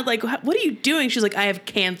God, like what are you doing?" She's like, "I have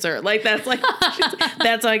cancer." Like that's like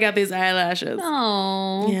that's how I got these eyelashes.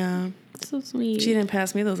 Oh, Yeah, so sweet. she didn't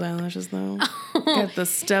pass me those eyelashes though. Got the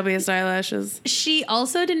stubbiest eyelashes. She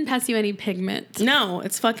also didn't pass you any pigment. No,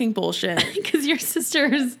 it's fucking bullshit. Because your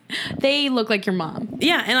sisters, they look like your mom.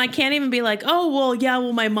 Yeah, and I can't even be like, oh, well, yeah,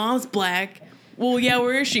 well, my mom's black. Well, yeah,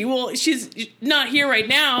 where is she? Well, she's not here right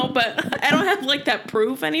now, but I don't have, like, that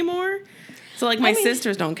proof anymore. So, like, my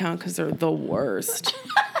sisters don't count because they're the worst.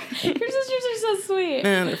 Your sisters are so sweet.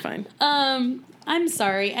 They're fine. I'm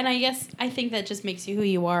sorry. And I think that just makes you who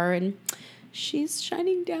you are, and she's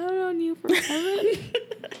shining down on you from heaven.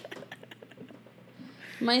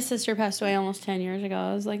 My sister passed away almost 10 years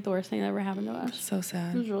ago. It was like the worst thing that ever happened to us. So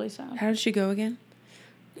sad. It was really sad. How did she go again?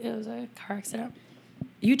 It was a car accident.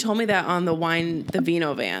 You told me that on the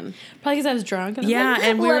Vino van. Probably because I was drunk. And Yeah, I was like,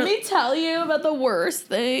 and let me tell you about the worst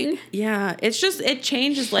thing. Yeah, it's just, it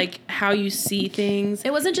changes, like, how you see things.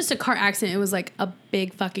 It wasn't just a car accident. It was like a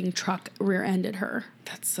big fucking truck rear-ended her.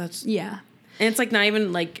 That's such... Yeah. And it's, like, not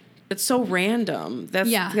even, like... It's so random. That's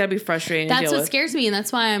gotta be frustrating. That's to deal what with. scares me, and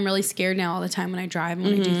that's why I'm really scared now all the time when I drive and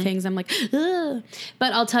when I do things. I'm like, ugh.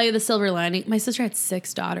 But I'll tell you the silver lining. My sister had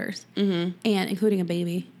 6 daughters, and including a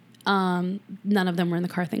baby. None of them were in the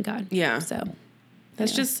car, thank God. Yeah. So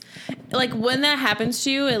that's just like when that happens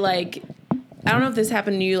to you. It like I don't know if this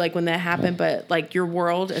happened to you, like when that happened, but like your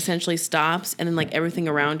world essentially stops, and then like everything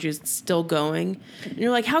around you is still going, and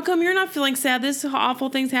you're like, how come you're not feeling sad? This awful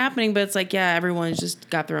thing's happening, but it's like, yeah, everyone's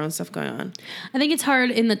just got their own stuff going on. I think it's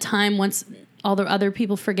hard in the time once all the other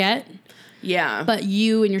people forget. Yeah. But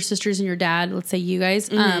you and your sisters and your dad, let's say you guys,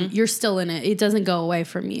 you're still in it. It doesn't go away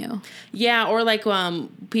from you. Yeah, or like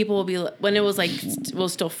people will be, when it was like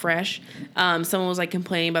still fresh, someone was like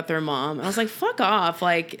complaining about their mom. And I was like, fuck off.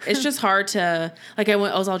 Like, it's just hard to, like I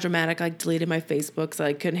was all dramatic, I like deleted my Facebook so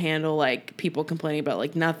I couldn't handle like people complaining about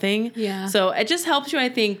like nothing. Yeah. So it just helps you, I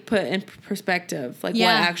think, put in perspective like what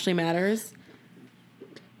actually matters.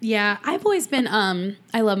 Yeah, I've always been,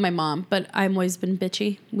 I love my mom, but I've always been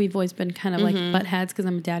bitchy. We've always been kind of like butt heads because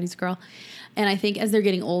I'm a daddy's girl. And I think as they're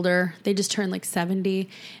getting older, they just turn like 70.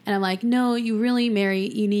 And I'm like, no, you really, Mary,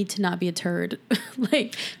 you need to not be a turd.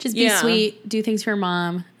 Like, just be sweet, do things for your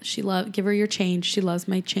mom. Give her your change. She loves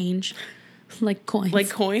my change. Like coins. Like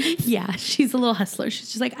coins? Yeah, she's a little hustler. She's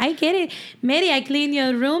just like, I get it. Mary, I clean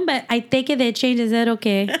your room, but I take it the change. Is that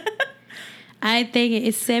okay? I think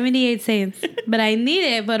it's 78 cents, but I need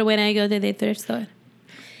it. But when I go to the thrift store,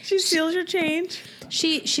 She steals your change?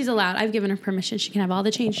 She's allowed. I've given her permission. She can have all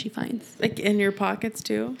the change she finds. Like in your pockets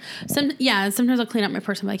too? Sometimes I'll clean up my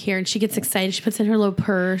purse. I'm like, here, and she gets excited. She puts it in her little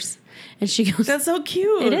purse, and she goes. That's so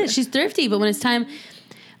cute. It is. She's thrifty, but when it's time,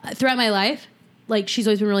 throughout my life, like she's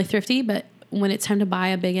always been really thrifty. But when it's time to buy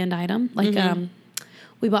a big end item, like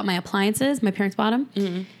we bought my appliances. My parents bought them.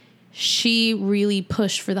 Mm-hmm. She really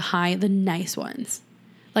pushed for the nice ones.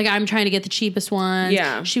 Like, I'm trying to get the cheapest ones.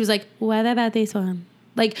 Yeah. She was like, what about this one?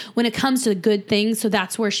 Like, when it comes to good things, so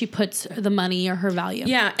that's where she puts the money or her value.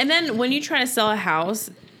 Yeah, and then when you try to sell a house,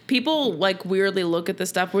 people like weirdly look at the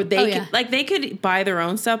stuff where they they could buy their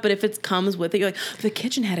own stuff, but if it comes with it, you're like, the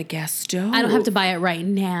kitchen had a gas stove. I don't have to buy it right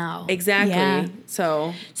now. Exactly. Yeah.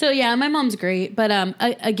 So yeah, my mom's great, but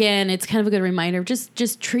again, it's kind of a good reminder.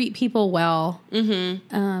 Just treat people well,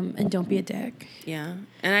 and don't be a dick. Yeah,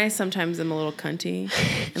 and I sometimes am a little cunty,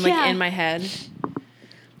 and like in my head,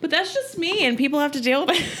 but that's just me, and people have to deal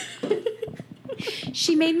with it.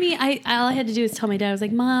 She made me, all I had to do was tell my dad, I was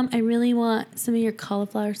like, Mom, I really want some of your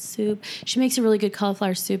cauliflower soup. She makes a really good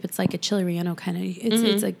cauliflower soup. It's like a chili relleno kind of,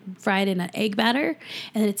 it's like fried in an egg batter,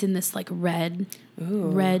 and then it's in this like red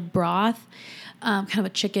broth, kind of a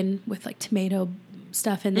chicken with like tomato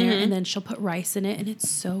stuff in there, and then she'll put rice in it, and it's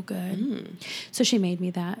so good. So she made me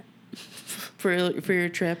that. For your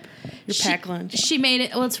trip, your pack lunch. She made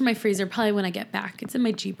it. Well, it's for my freezer. Probably when I get back. It's in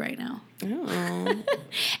my Jeep right now. Oh.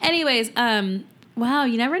 Anyways, wow,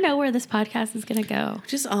 you never know where this podcast is gonna go.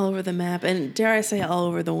 Just all over the map, and dare I say, all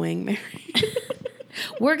over the wing, Mary.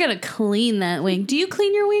 We're gonna clean that wing. Do you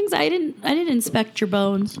clean your wings? I didn't inspect your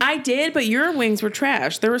bones. I did, but your wings were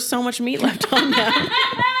trash. There was so much meat left on them.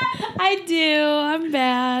 I do. I'm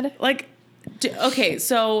bad. Like. Okay,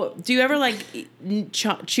 so do you ever like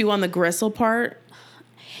chew on the gristle part?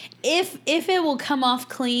 If it will come off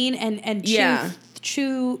clean and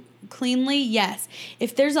chew cleanly, yes.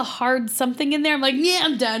 If there's a hard something in there, I'm like, yeah,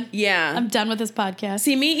 I'm done. Yeah, I'm done with this podcast.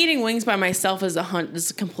 See, me eating wings by myself is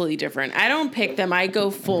completely different. I don't pick them. I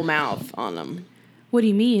go full mouth on them. What do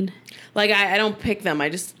you mean? Like I don't pick them. I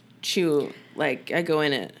just chew. Like I go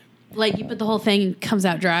in it. Like you put the whole thing and it comes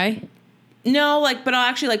out dry. No, but I'll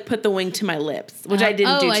actually put the wing to my lips, which I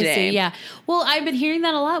didn't do today. I see, yeah. Well, I've been hearing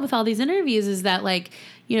that a lot with all these interviews is that, like,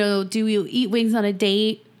 you know, do you eat wings on a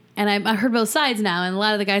date? And I heard both sides now, and a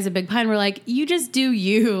lot of the guys at Big Pine were like, you just do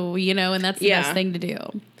you know, and that's the best thing to do.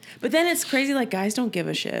 But then it's crazy, like, guys don't give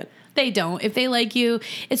a shit. They don't. If they like you,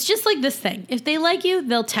 it's just like this thing. If they like you,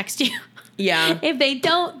 they'll text you. Yeah. If they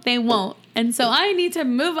don't, they won't. And so I need to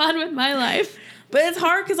move on with my life. But it's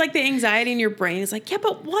hard because, like, the anxiety in your brain is like, yeah,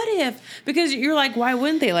 but what if? Because you're like, why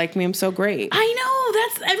wouldn't they like me? I'm so great. I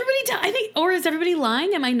know. That's everybody. I think, or is everybody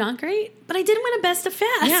lying? Am I not great? But I did win a best of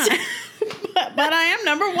fast. Yeah. but I am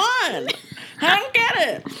number one. I don't get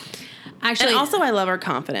it. Actually. And also, I love our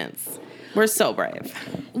confidence. We're so brave.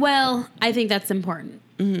 Well, I think that's important.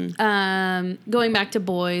 Mm-hmm. Going back to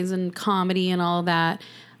boys and comedy and all of that.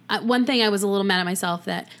 One thing I was a little mad at myself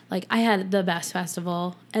that, like, I had the best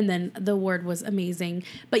festival and then the award was amazing,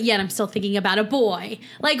 but yet I'm still thinking about a boy.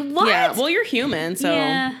 Like, what? Yeah, well, you're human, so.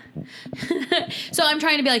 Yeah. So I'm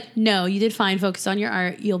trying to be like, no, you did fine. Focus on your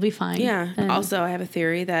art. You'll be fine. Yeah. Also, I have a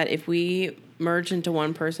theory that if we merge into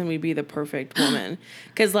one person, we'd be the perfect woman.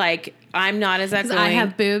 Because, like, I'm not as outgoing. I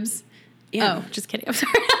have boobs. Yeah. Oh, just kidding. I'm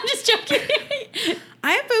sorry. I'm just joking.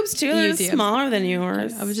 I have boobs too. They're smaller than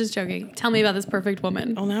yours. I was just joking. Tell me about this perfect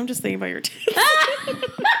woman. Oh, now I'm just thinking about your tits.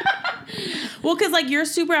 Well, because like you're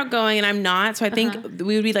super outgoing and I'm not, so I think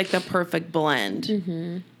we would be like the perfect blend.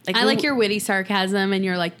 Mm-hmm. Like, I like your witty sarcasm and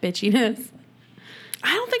your like bitchiness.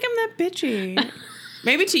 I don't think I'm that bitchy.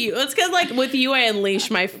 Maybe to you. It's because like with you, I unleash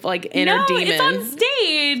my like inner demon. It's on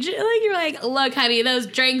stage. Like you're like, look, honey, those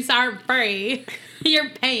drinks aren't free. You're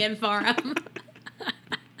paying for them.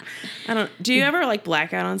 Do you ever like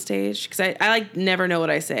black out on stage? Because I like never know what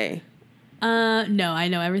I say. No, I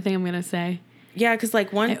know everything I'm gonna say. Yeah, because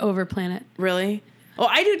like I overplan it. Really? Oh,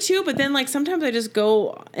 I do too. But then like sometimes I just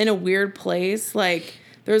go in a weird place. Like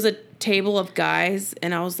there was a table of guys,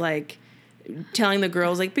 and I was like telling the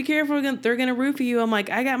girls like, "Be careful, they're gonna roofie you." I'm like,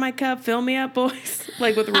 "I got my cup. Fill me up, boys."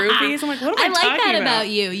 Like with roofies. I'm like, "What am I talking about?" I like that about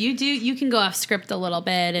you. You can go off script a little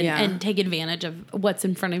bit and take advantage of what's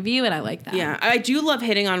in front of you, and I like that. Yeah, I do love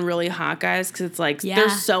hitting on really hot guys because it's like they're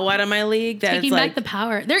so out of my league that taking it's like back the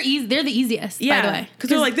power. They're easy. They're the easiest. By the way, because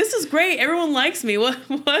they're like, "This is great. Everyone likes me. What?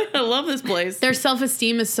 I love this place." Their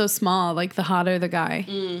self-esteem is so small. Like the hotter the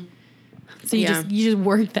guy. So you just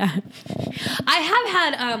work that. I have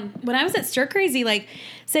had when I was at Stir Crazy, like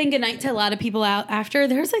saying goodnight to a lot of people out after.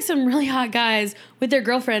 There's like some really hot guys with their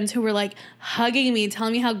girlfriends who were like hugging me,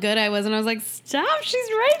 telling me how good I was, and I was like, "Stop! She's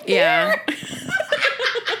right there." Yeah.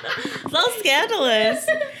 So scandalous.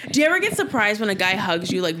 Do you ever get surprised when a guy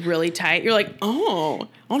hugs you like really tight? You're like, "Oh,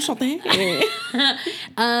 something."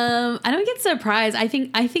 I don't get surprised. I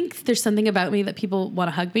think there's something about me that people want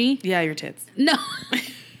to hug me. Yeah, your tits. No.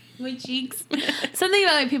 My cheeks. Something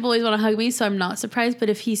about people always want to hug me, so I'm not surprised. But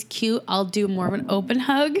if he's cute, I'll do more of an open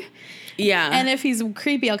hug. Yeah. And if he's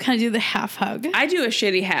creepy, I'll kind of do the half hug. I do a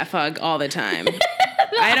shitty half hug all the time.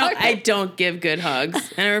 I don't give good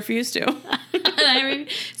hugs, and I refuse to.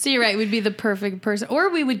 So you're right. We'd be the perfect person, or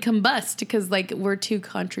we would combust because like we're too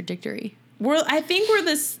contradictory. I think we're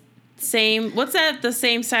the same. What's that? The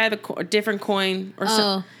same side of the different coin or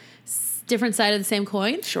something? Different side of the same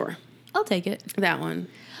coin. Sure, I'll take it. That one.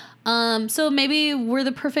 So maybe we're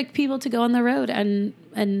the perfect people to go on the road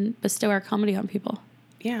and bestow our comedy on people.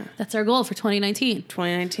 Yeah. That's our goal for 2019.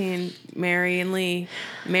 2019, Mary Lee.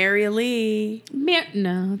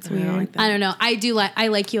 No, it's weird. I don't like that. I don't know. I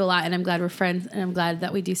like you a lot, and I'm glad we're friends, and I'm glad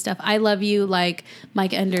that we do stuff. I love you like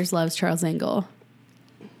Mike Enders loves Charles Angle.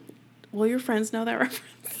 Will your friends know that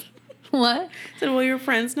reference? What? Will your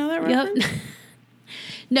friends know that reference? Yep.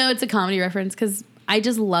 No, it's a comedy reference because I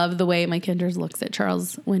just love the way Mike Enders looks at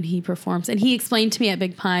Charles when he performs. And he explained to me at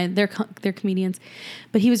Big Pine, they're comedians,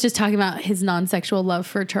 but he was just talking about his non-sexual love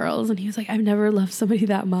for Charles. And he was like, I've never loved somebody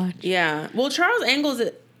that much. Yeah. Well, Charles Angle,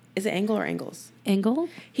 is it Angle or Angles? Angle?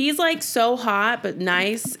 He's like so hot, but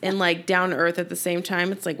nice and like down to earth at the same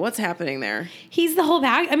time. It's like, what's happening there? He's the whole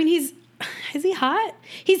bag. I mean, is he hot?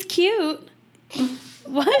 He's cute.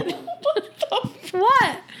 What?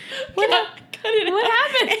 What? What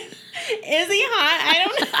happened? Is he hot? I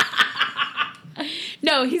don't know.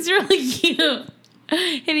 No, he's really cute.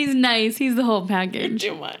 And he's nice. He's the whole package.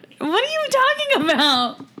 Too much. What are you talking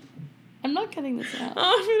about? I'm not cutting this out.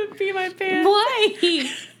 Oh, I'm going to pee my pants. Why?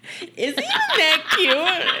 Is he that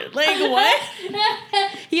cute? Like, what?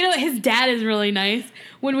 You know, his dad is really nice.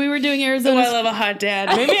 When we were doing Oh, Arizona's... I love a hot dad.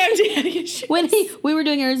 Maybe I'm daddy issues. When we were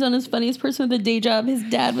doing Arizona's Funniest Person with a Day Job, his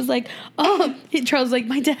dad was like, Charles was like,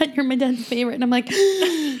 you're my dad's favorite. And I'm like,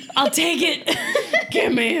 I'll take it.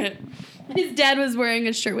 Give me it. His dad was wearing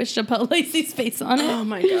a shirt with Chappelle Lacey's face on it. Oh,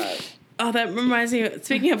 my God. Oh, that reminds me.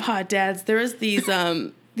 Speaking of hot dads, there was these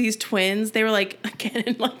twins. They were like, again,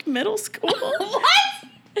 in like middle school. What?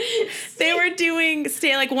 They were doing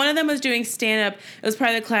one of them was doing stand up. It was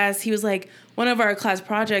part of the class. He was like, one of our class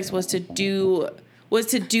projects was to do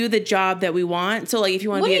the job that we want. So like if you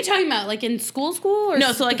want to be What are you talking about? Like in school or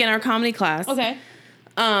No, so like in our comedy class. Okay.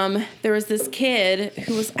 There was this kid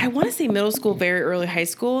who was, I want to say middle school, very early high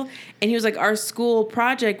school. And he was like, our school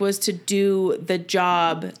project was to do the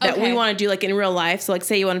job that we want to do like in real life. So like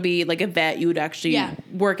say you want to be like a vet, you would actually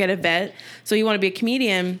work at a vet. So you want to be a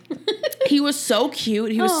comedian. He was so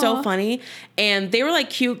cute. He was so funny. And they were like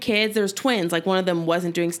cute kids. There was twins. Like one of them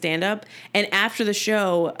wasn't doing stand up. And after the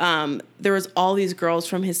show, there was all these girls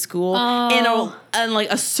from his school and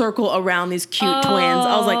like a circle around these cute twins.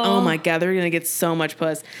 I was like, oh my God, they're going to get so much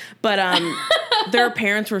puss. But their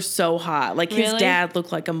parents were so hot. Like his dad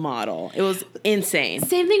looked like a model. It was insane.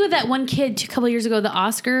 Same thing with that one kid a couple years ago, the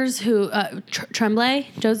Oscars, who Tremblay,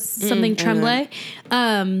 Tremblay.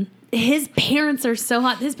 His parents are so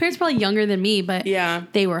hot. His parents are probably younger than me, but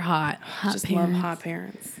they were hot. Just love hot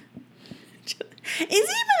parents. Is he even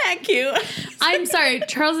that cute? I'm sorry.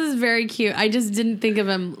 Charles is very cute. I just didn't think of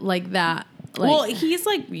him like that. Like, well, he's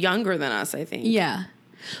like younger than us, I think. Yeah.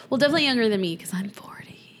 Well, definitely younger than me because I'm 40.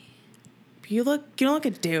 You don't look a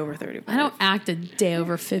day over 35. I don't act a day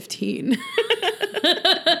over 15.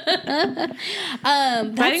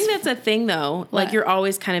 I think that's a thing, though. What? Like, you're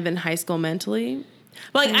always kind of in high school mentally.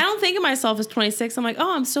 But, like, I don't think of myself as 26. I'm like,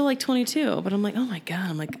 oh, I'm still, like, 22. But I'm like, oh, my God.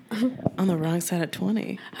 I'm, like, on the wrong side of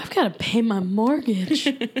 20. I've got to pay my mortgage.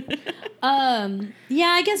 Yeah,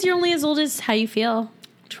 I guess you're only as old as how you feel.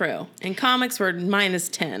 True. In comics, we're minus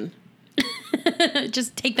 10.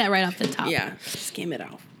 Just take that right off the top. Yeah. Skim it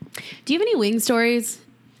off. Do you have any wing stories?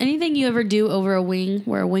 Anything you ever do over a wing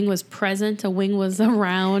where a wing was present, a wing was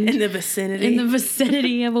around? In the vicinity. In the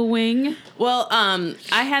vicinity of a wing? Well,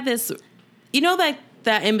 I had this, you know,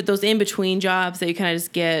 those in-between jobs that you kind of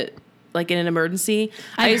just get like in an emergency.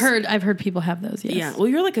 I've heard people have those, yes. Yeah. Well,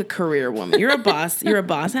 you're like a career woman. You're a boss. You're a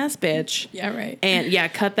boss-ass bitch. Yeah, right. And yeah,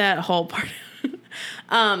 cut that whole part.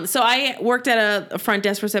 So I worked at a front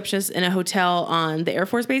desk receptionist in a hotel on the Air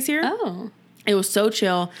Force Base here. Oh. It was so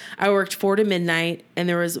chill. I worked 4 to midnight, and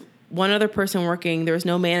there was one other person working. There was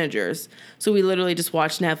no managers. So we literally just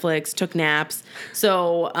watched Netflix, took naps.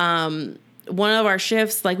 So one of our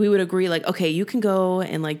shifts, like we would agree, like, okay, you can go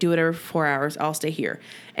and like do whatever for 4 hours. I'll stay here.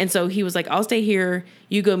 And so he was like, I'll stay here.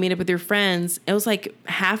 You go meet up with your friends. It was like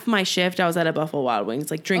half my shift. I was at a Buffalo Wild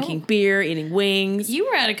Wings, like drinking beer, eating wings. You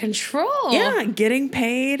were out of control. Yeah, getting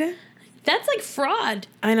paid. That's like fraud.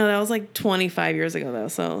 I know, that was like 25 years ago though,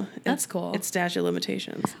 so that's cool. It's statute of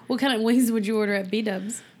limitations. What kind of wings would you order at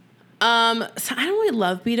B-Dubs? So I don't really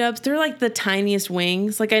love beat ups. They're like the tiniest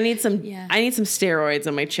wings. Like I need some steroids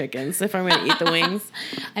on my chickens if I'm gonna eat the wings.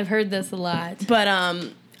 I've heard this a lot. But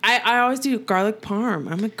I always do garlic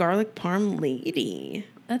parm. I'm a garlic parm lady.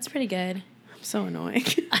 That's pretty good. I'm so annoying.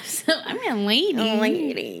 I'm a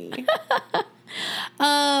lady.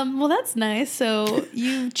 Well, that's nice. So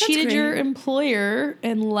you cheated your employer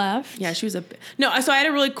and left. Yeah, she was no. So I had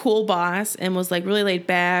a really cool boss and was like really laid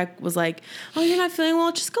back. Was like, oh, you're not feeling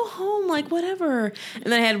well, just go home, like whatever. And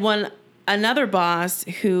then I had another boss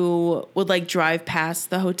who would like drive past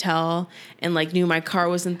the hotel and like knew my car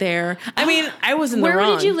wasn't there. I mean, I was in the wrong.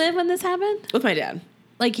 Where did you live when this happened? With my dad.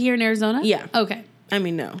 Like here in Arizona? Yeah. Okay. I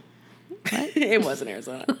mean, no. What? It was in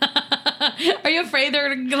Arizona. Are you afraid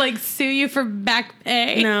they're gonna like sue you for back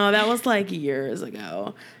pay? No, that was like years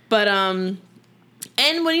ago. But and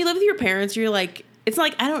when you live with your parents, you're like, it's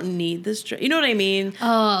like I don't need this job. You know what I mean?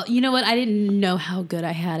 Oh, you know what? I didn't know how good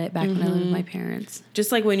I had it back when I lived with my parents.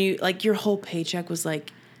 Just like when you like your whole paycheck was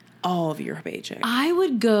like all of your paycheck. I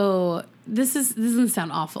would go. This doesn't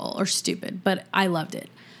sound awful or stupid, but I loved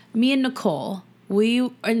it. Me and Nicole,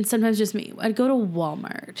 and sometimes just me. I'd go to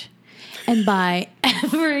Walmart and buy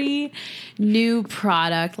every new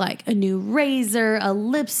product, like a new razor, a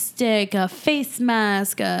lipstick, a face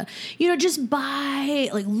mask, just buy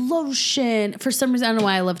like lotion. For some reason, I don't know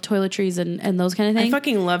why I love toiletries and those kind of things. I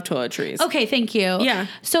fucking love toiletries. Okay, thank you. Yeah.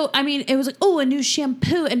 So, I mean, it was like, oh, a new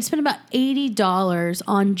shampoo, and spent about $80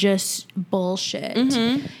 on just bullshit.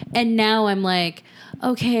 Mm-hmm. And now I'm like,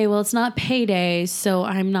 okay, well, it's not payday, so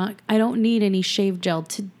I don't need any shave gel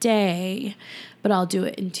today, but I'll do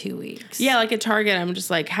it in 2 weeks. Yeah, like at Target, I'm just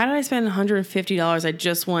like, how did I spend $150? I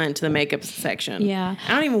just went to the makeup section. Yeah.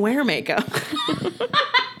 I don't even wear makeup.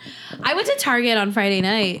 I went to Target on Friday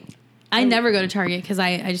night. I never go to Target because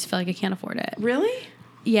I just feel like I can't afford it. Really?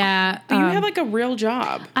 Yeah. But you have like a real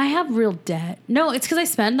job. I have real debt. No, it's because I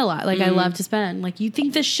spend a lot. Like I love to spend. Like, you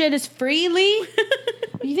think this shit is free, Lee?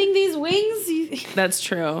 You think these wings? That's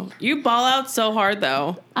true. You ball out so hard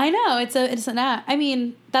though. I know. It's an act. I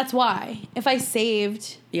mean, that's why. If I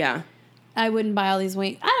saved, yeah, I wouldn't buy all these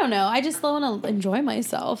wings. I don't know. I just want to enjoy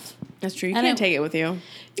myself. That's true. You can't take it with you.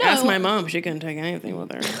 No. Ask my mom. She couldn't take anything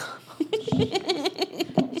with her.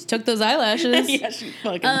 She took those eyelashes. Yeah, she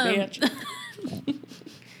fucking bitch.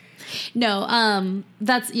 No,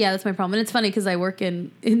 that's my problem. And it's funny because I work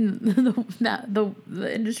in the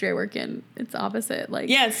industry I work in. It's opposite. Like,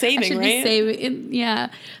 yeah, it's saving, I should right? Be saving. Yeah,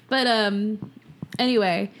 but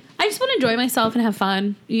anyway, I just want to enjoy myself and have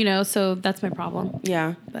fun. So that's my problem.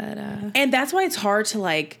 Yeah, but and that's why it's hard to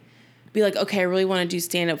like be like, okay, I really want to do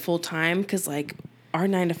stand up full time because like our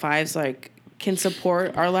 9 to 5s like can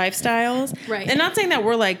support our lifestyles, right? And not saying that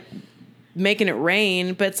we're like making it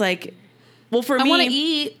rain, but it's like, well, for me, I want to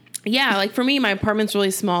eat. Yeah, like for me, my apartment's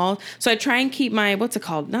really small, so I try and keep my, what's it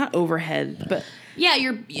called? Not overhead, but yeah,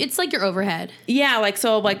 it's like your overhead. Yeah, like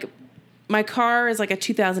so, like my car is like a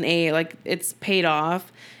 2008, like it's paid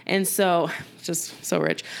off, and so just so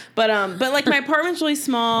rich. But like my apartment's really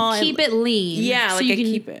small. Keep it lean. Yeah, so like you I can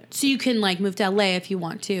keep it. So you can like move to LA if you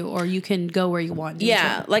want to, or you can go where you want to.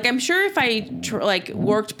 Yeah, like I'm sure if I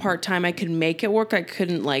worked part time, I could make it work. I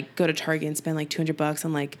couldn't like go to Target and spend like $200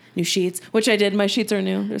 on like new sheets, which I did. My sheets are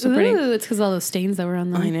new. They're so pretty. Ooh, it's because all those stains that were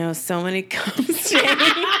on them. I know, so many cum stains.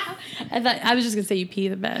 I was just gonna say you pee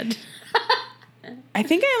the bed. I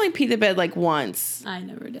think I only peed the bed like once. I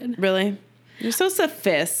never did. Really? You're so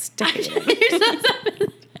sophisticated.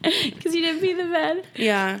 Because you didn't pee the bed.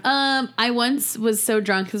 Yeah. I once was so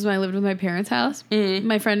drunk because when I lived with my parents' house,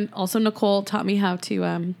 my friend also Nicole taught me how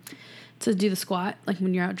to do the squat, like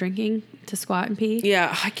when you're out drinking, to squat and pee.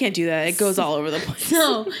 Yeah, I can't do that. It goes all over the place.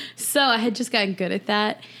 So I had just gotten good at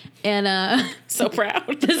that, and so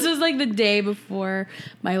proud. This was like the day before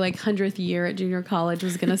my like 100th year at junior college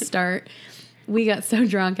was gonna start. We got so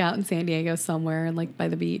drunk out in San Diego somewhere and like by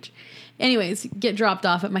the beach. Anyways, get dropped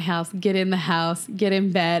off at my house, get in the house, get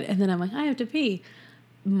in bed, and then I'm like, I have to pee.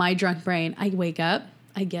 My drunk brain, I wake up,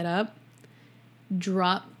 I get up,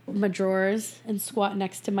 drop my drawers and squat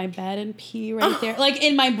next to my bed and pee right there. Like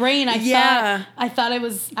in my brain, I thought I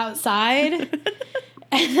was outside.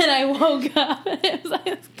 And then I woke up and it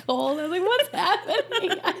was cold. I was like, what's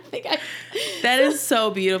happening? That is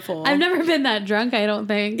so beautiful. I've never been that drunk, I don't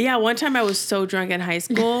think. Yeah, one time I was so drunk in high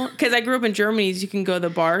school because I grew up in Germany. So you can go to the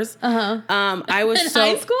bars. I was in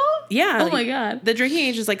high school? Yeah. Oh my God. The drinking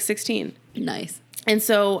age is like 16. Nice. And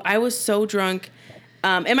so I was so drunk.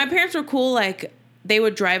 And my parents were cool. Like they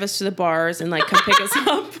would drive us to the bars and like come pick us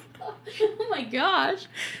up. Oh my gosh.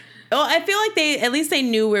 Well, I feel like at least they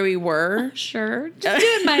knew where we were. Sure. Just do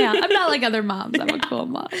it my own. I'm not like other moms. I'm a cool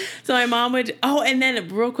mom. So my mom would, and then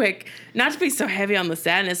real quick, not to be so heavy on the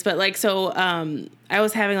sadness, but like, so I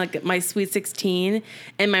was having like my sweet 16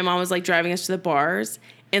 and my mom was like driving us to the bars.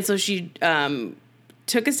 And so she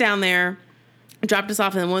took us down there, dropped us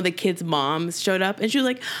off, and then one of the kids' moms showed up and she was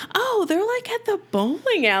like, oh, they're like at the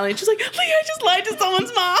bowling alley. And she's like, Leah, I just lied to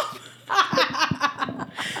someone's mom.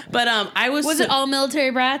 But I was it all military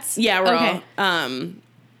brats? Yeah, we're all.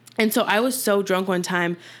 And so I was so drunk one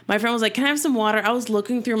time. My friend was like, can I have some water? I was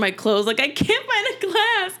looking through my clothes. Like, I can't find a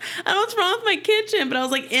glass. I don't know what's wrong with my kitchen. But I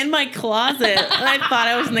was like in my closet. And I thought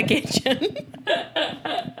I was in the kitchen.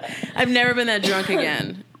 I've never been that drunk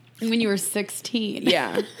again. When you were 16.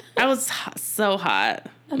 Yeah. I was so hot.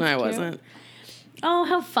 No, I wasn't. Oh,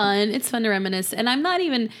 how fun. It's fun to reminisce. And I'm not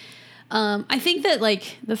even... I think that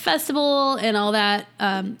like the festival and all that,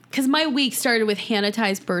 because my week started with Hannah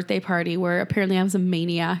Ty's birthday party where apparently I was a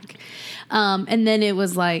maniac. And then it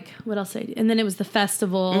was like, what else did I do? And then it was the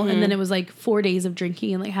festival and then it was like 4 days of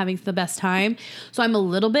drinking and like having the best time. So I'm a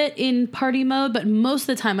little bit in party mode, but most of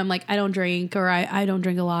the time I'm like, I don't drink or I don't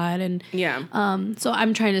drink a lot. And yeah. So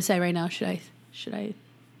I'm trying to say right now, should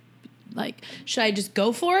I just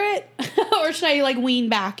go for it? Or should I like wean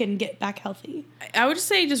back and get back healthy? I would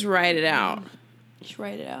say just write it out. Just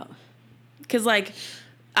write it out. Because like,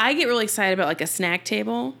 I get really excited about like a snack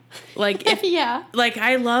table. Like if yeah. Like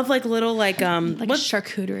I love like little like like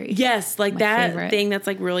charcuterie. Yes, like my that favorite thing that's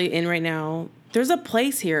like really in right now. There's a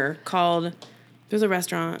place here called there's a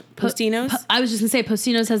restaurant, Postino's. I was just gonna say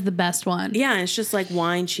Postino's has the best one. Yeah, it's just like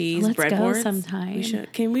wine, cheese, Let's breadboards. go sometime. We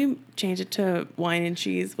should. Can we change it to wine and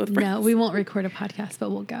cheese with friends? No, we won't record a podcast, but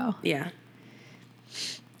we'll go. Yeah.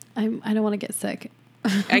 I don't want to get sick.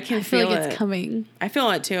 I can feel like it. it's coming. I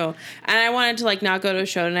feel it too. And I wanted to like not go to a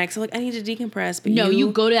show tonight. So like I need to decompress. But no,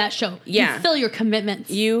 you go to that show. Yeah. You fill your commitments.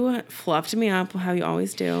 You fluffed me up how you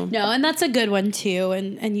always do. No, and that's a good one too,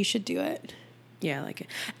 and you should do it. Yeah, I like it.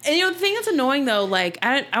 And the thing that's annoying though, like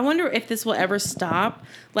I wonder if this will ever stop.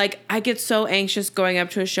 Like I get so anxious going up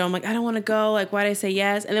to a show. I'm like, I don't want to go. Like, why did I say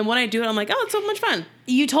yes? And then when I do it, I'm like, oh, it's so much fun.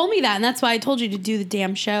 You told me that, and that's why I told you to do the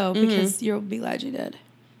damn show because you'll be glad you did.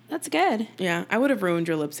 That's good. Yeah, I would have ruined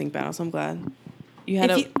your lip sync battle, so I'm glad. You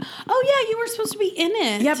had oh yeah, you were supposed to be in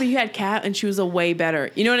it. Yeah, but you had Kat, and she was a way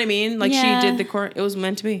better. You know what I mean? Like she did the court. It was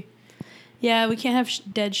meant to be. Yeah, we can't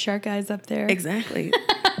have dead shark eyes up there. Exactly.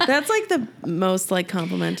 That's like the most like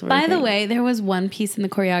complimentary. By the way, there was one piece in the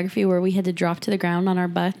choreography where we had to drop to the ground on our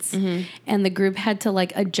butts, and the group had to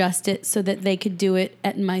like adjust it so that they could do it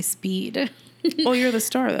at my speed. Oh, you're the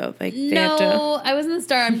star though. They No, have to... I wasn't the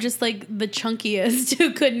star. I'm just like the chunkiest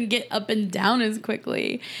who couldn't get up and down as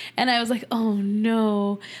quickly. And I was like, oh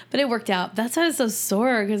no. But it worked out. That's why I was so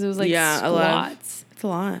sore because it was like squats. It's a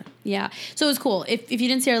lot. Yeah. So it was cool. If you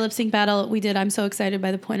didn't see our lip sync battle, we did I'm So Excited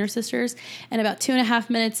by the Pointer Sisters. And about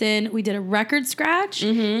 2.5 minutes in, we did a record scratch.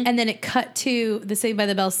 And then it cut to the Saved by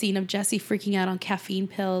the Bell scene of Jessie freaking out on caffeine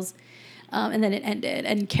pills. And then it ended.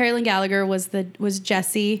 And Carolyn Gallagher was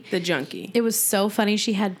Jessie. The junkie. It was so funny.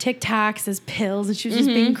 She had Tic Tacs as pills, and she was just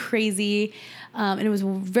being crazy. And it was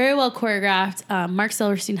very well choreographed. Mark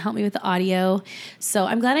Silverstein helped me with the audio. So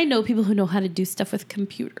I'm glad I know people who know how to do stuff with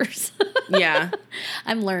computers. Yeah.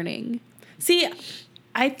 I'm learning. See,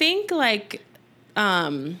 I think like, what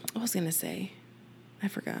was I going to say? I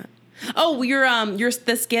forgot. Oh, your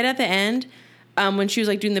the skit at the end. When she was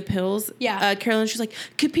like doing the pills, Carolyn, she was like,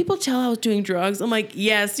 could people tell I was doing drugs? I'm like,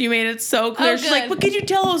 yes, you made it so clear. She's like, but could you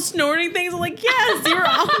tell I was snorting things? I'm like, yes, you were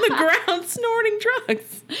on the ground snorting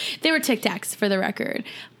drugs. They were Tic Tacs for the record,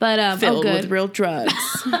 but filled with real drugs.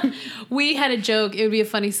 We had a joke. It would be a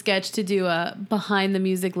funny sketch to do a behind the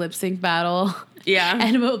music lip sync battle. Yeah,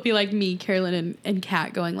 and it would be like me, Carolyn, and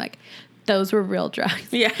Kat going like, those were real drugs.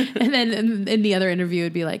 Yeah. And then in the other interview,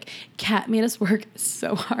 it'd be like, Kat made us work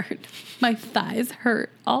so hard. My thighs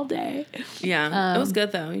hurt all day. Yeah. It was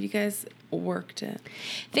good, though. You guys worked it.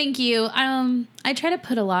 Thank you. I try to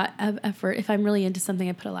put a lot of effort. If I'm really into something,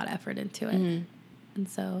 I put a lot of effort into it. And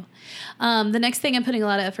so the next thing I'm putting a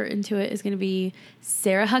lot of effort into it is going to be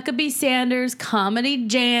Sarah Huckabee Sanders Comedy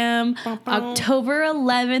Jam, October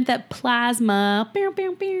 11th at Plasma.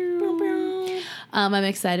 I'm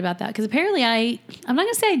excited about that because apparently I'm not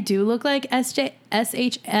going to say I do look like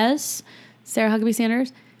SHS, Sarah Huckabee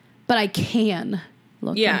Sanders, but I can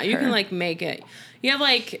look like her. You can like make it. You have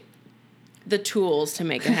like the tools to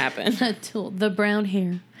make it happen. The brown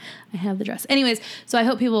hair. I have the dress. Anyways, so I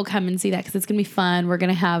hope people will come and see that because it's gonna be fun. We're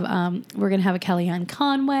gonna have a Kellyanne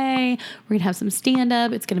Conway. We're gonna have some stand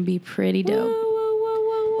up. It's gonna be pretty dope.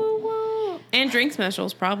 Whoa. And drink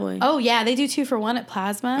specials, probably. Oh, yeah. They do 2 for $1 at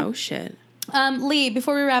Plasma. Oh, shit. Lee,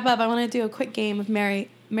 before we wrap up, I want to do a quick game of Marry,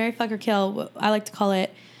 Fuck, or Kill. I like to call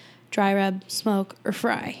it dry rub, smoke, or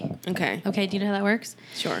fry. Okay. Okay, do you know how that works?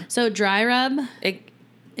 Sure. So dry rub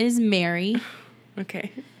is marry.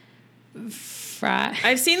 Okay. Fry.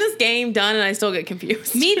 I've seen this game done and I still get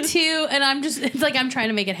confused. Me too, and it's like I'm trying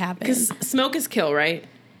to make it happen. Because smoke is kill, right?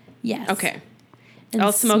 Yes. Okay. And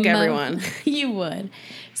I'll smoke everyone. You would.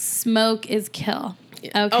 Smoke is kill.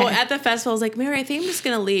 Okay. Oh, at the festival, I was like, Mary, I think I'm just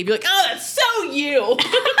going to leave. You're like, oh, that's so you.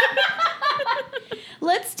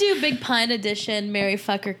 Let's do Big Pine Edition, Marry,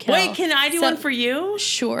 Fuck, or Kill. Wait, can I do one for you?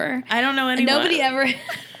 Sure. I don't know anyone. Nobody ever...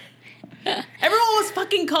 Everyone was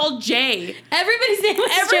fucking called Jay. Everybody's name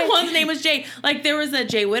was Everyone's name was Jay. Like, there was a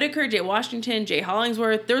Jay Whitaker, Jay Washington, Jay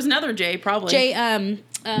Hollingsworth. There was another Jay, probably. Jay,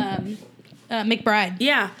 McBride.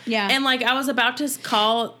 Yeah. Yeah. And, like, I was about to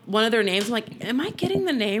call one of their names. I'm like, am I getting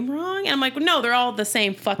the name wrong? And I'm like, no, they're all the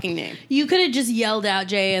same fucking name. You could have just yelled out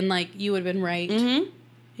Jay and, like, you would have been right. Mm-hmm.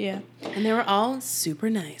 Yeah. And they were all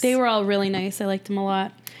super nice. They were all really nice. I liked them a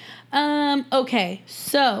lot. Okay,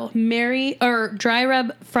 so marry or dry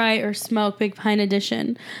rub, fry, or smoke, Big Pine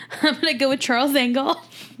Edition. I'm gonna go with Charles Angle.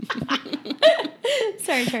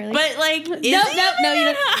 Sorry, Charlie. But like, no, you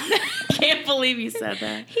don't. Can't believe you said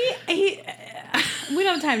that. He. We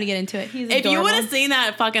don't have time to get into it. He's adorable. If you would have seen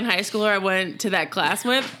that fucking high schooler I went to that class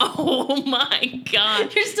with, oh my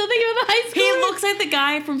god. You're still thinking about the high schooler? He looks like the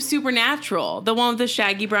guy from Supernatural, the one with the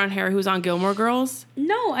shaggy brown hair who's on Gilmore Girls.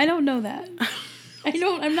 No, I don't know that.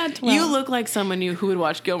 I'm not 12. You look like someone who would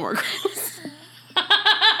watch Gilmore Girls.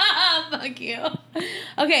 Fuck you.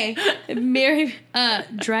 Okay, marry,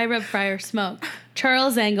 dry rub, fry, or smoke.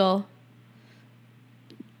 Charles Angle.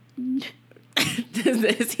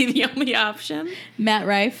 Is he the only option? Matt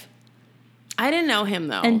Rife. I didn't know him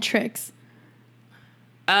though. And Trix.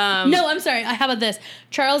 No, I'm sorry. How about this?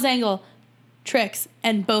 Charles Angle, Trix,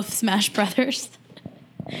 and both Smash Brothers.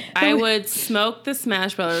 I would smoke the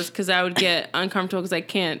Smash Brothers because I would get uncomfortable because I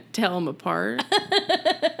can't tell them apart.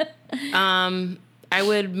 I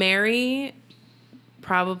would marry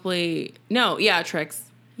Trix.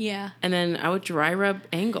 Yeah. And then I would dry rub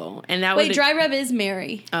Angle. And that Wait, dry rub is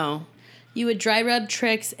marry. Oh. You would dry rub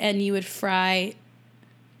Trix and you would fry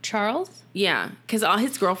Charles? Yeah, because all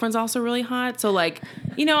his girlfriend's also really hot. So, like,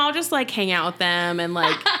 I'll just, like, hang out with them and,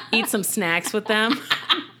 like, eat some snacks with them.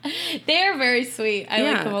 They're very sweet. I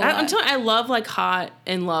like them a lot. I'm telling you, I love, like, hot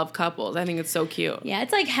and love couples. I think it's so cute. Yeah,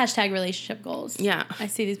 it's like hashtag relationship goals. Yeah. I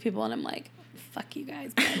see these people and I'm like, fuck you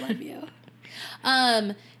guys, but I love you.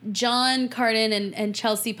 John Carden and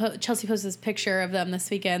Chelsea posted this picture of them this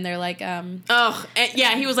weekend. They're like,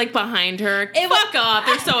 he was like behind her. Fuck off.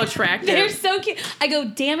 They're so attractive. They're so cute. I go,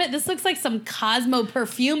 damn it, this looks like some Cosmo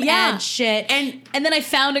perfume ad shit. And then I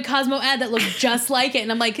found a Cosmo ad that looked just like it.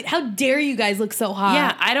 And I'm like, how dare you guys look so hot?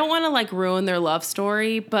 Yeah, I don't want to like ruin their love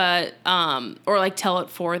story, but, or like tell it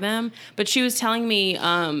for them. But she was telling me,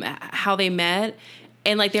 how they met.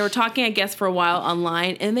 And, like, they were talking, I guess, for a while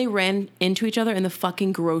online, and they ran into each other in the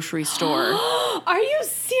fucking grocery store. Are you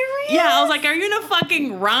serious? Yeah, I was like, are you in a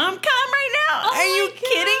fucking rom-com right now? Oh, are you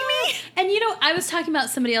kidding me? And, I was talking about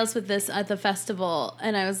somebody else with this at the festival,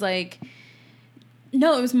 and I was like,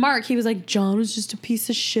 no, it was Mark. He was like, John was just a piece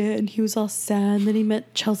of shit, and he was all sad, and then he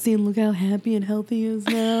met Chelsea, and look how happy and healthy he is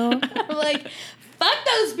now. I'm like, fuck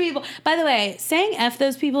those people. By the way, saying F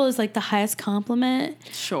those people is like the highest compliment.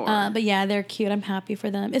 Sure. But yeah, they're cute. I'm happy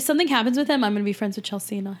for them. If something happens with them, I'm going to be friends with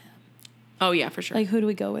Chelsea and not him. Oh, yeah, for sure. Like, who do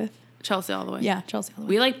we go with? Chelsea all the way. Yeah, Chelsea all the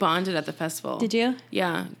way. We, like, bonded at the festival. Did you?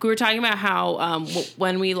 Yeah. We were talking about how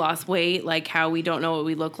when we lost weight, like, how we don't know what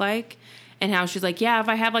we look like. And how she's like, yeah, if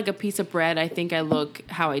I have, like, a piece of bread, I think I look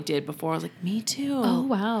how I did before. I was like, me too. Oh,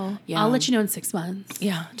 wow. Yeah. I'll let you know in 6 months.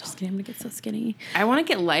 Yeah. Just kidding. I'm going to get so skinny. I want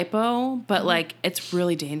to get lipo, but, like, it's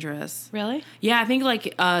really dangerous. Really? Yeah, I think,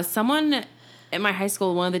 like, someone at my high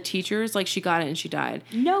school, one of the teachers, like, she got it and she died.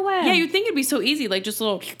 No way. Yeah, you'd think it'd be so easy, like, just a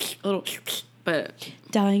little, but...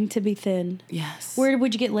 Dying to be thin. Yes. Where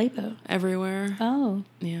would you get lipo? Everywhere. Oh.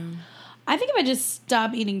 Yeah. I think if I just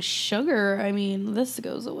stop eating sugar, I mean, this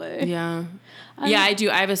goes away. Yeah. I do.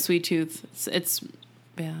 I have a sweet tooth. It's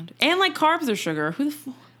bad. And, like, carbs are sugar. Who the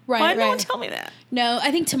fuck? Right, Why did no one right. tell me that? No,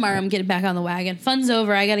 I think tomorrow I'm getting back on the wagon. Fun's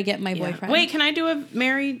over. I got to get my boyfriend. Wait, can I do a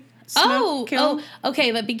married smoke kill?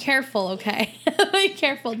 Okay, but be careful, okay? Be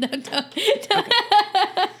careful. No, don't.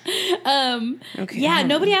 Okay. Yeah,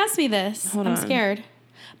 nobody asked me this. Hold I'm on. scared.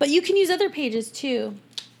 But you can use other pages too.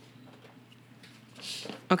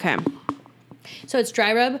 Okay. So it's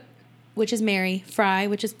dry rub, which is marry, fry,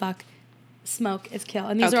 which is fuck, smoke is kill.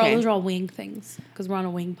 And those Okay. are all wing things because we're on a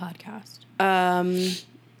wing podcast. Oh, I'm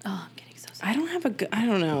getting so I don't have a good. I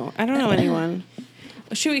don't know. I don't know anyone.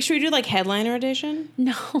 Should we do like headliner edition?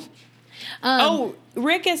 No.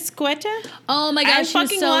 Rick Escueta? Oh my gosh, he was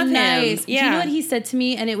fucking so love him. nice. Do you know Yeah. what he said to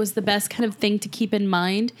me? And it was the best kind of thing to keep in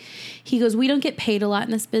mind. He goes, we don't get paid a lot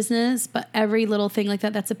in this business, but every little thing like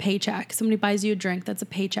that, that's a paycheck. Somebody buys you a drink, that's a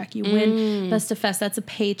paycheck. You win Best of Fest, that's a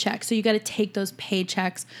paycheck. So you got to take those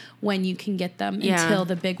paychecks when you can get them until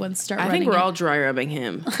the big ones start running. I think we're all dry rubbing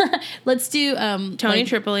him. Let's do Tony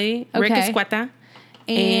Tripoli, Rick Okay. Escueta,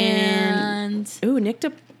 and Nick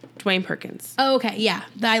Dwayne Perkins. oh, okay, yeah.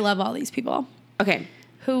 I love all these people. Okay.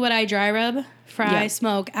 Who would I dry rub, fry, Yeah.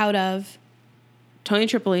 smoke out of? Tony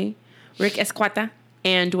Tripoli, Rick Escueta,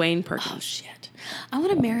 and Dwayne Perkins. Oh shit. I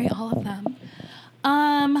want to marry all of them.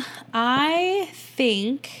 I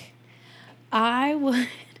think I would.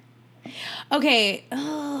 Okay.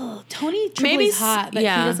 Oh, Tony Tripoli's hot, but he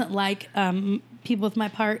doesn't like people with my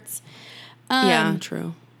parts. Yeah,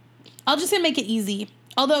 true. I'll just gonna make it easy.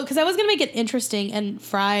 Although, because I was gonna make it interesting and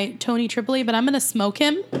fry Tony Tripoli, but I'm gonna smoke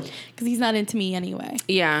him because he's not into me anyway.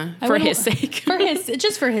 Yeah, I for wouldn't- his sake.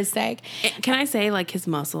 just for his sake. Can I say, like, his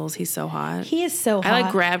muscles? He's so hot. He is so hot. I,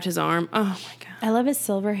 like, grabbed his arm. Oh, my God. I love his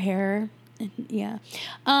silver hair. Yeah.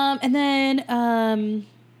 And then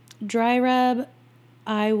dry rub,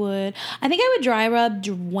 I think I would dry rub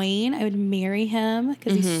Dwayne. I would marry him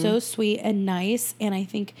because he's so sweet and nice. And I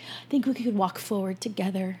think we could walk forward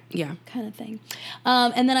together. Yeah. Kind of thing.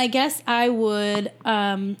 And then I guess I would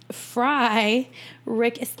fry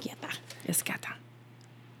Rick Escueta. Escueta.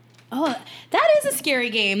 Oh, that is a scary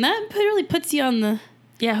game. That really puts you on the...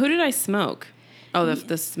 Yeah, who did I smoke? Oh,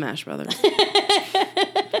 the Smash Brothers.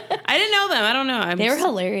 I didn't know them. I don't know. They were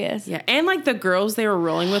hilarious. Yeah, and, like, the girls they were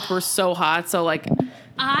rolling with were so hot. So, like,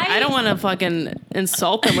 I don't want to fucking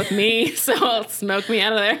insult them with me. So smoke me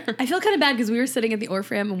out of there. I feel kind of bad because we were sitting at the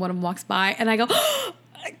Orpheum and one of them walks by and I go, but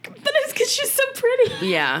it's because she's so pretty.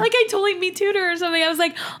 Yeah. Like I totally Me Too'd her or something. I was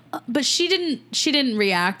like, but she didn't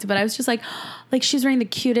react. But I was just like she's wearing the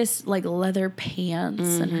cutest like leather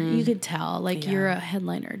pants and you could tell like you're a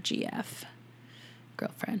headliner GF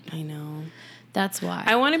girlfriend. I know. That's why.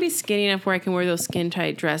 I want to be skinny enough where I can wear those skin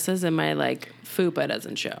tight dresses and my like fupa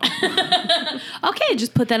doesn't show. Okay,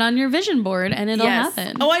 just put that on your vision board and it'll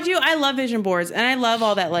happen. Oh, I do. I love vision boards and I love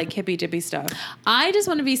all that like hippy dippy stuff. I just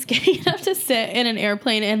want to be skinny enough to sit in an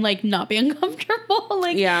airplane and like not be uncomfortable.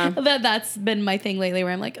 Like that's been my thing lately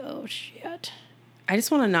where I'm like, oh shit. I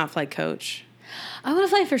just want to not fly coach. I want to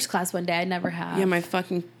fly first class one day. I never have. Yeah, my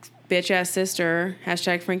fucking bitch ass sister,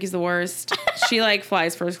 #Frankie's the worst. She like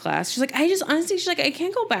flies first class. She's like, she's like, I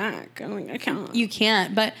can't go back. I'm like, I can't. You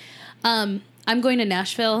can't, but I'm going to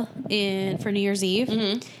Nashville for New Year's Eve,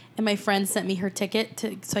 and my friend sent me her ticket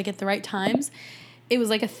so I get the right times. It was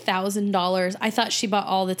like $1,000. I thought she bought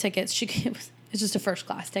all the tickets. It's just a first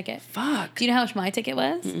class ticket. Fuck. Do you know how much my ticket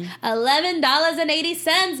was? $11.80,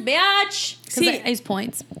 bitch. See, I use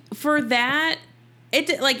points. For that,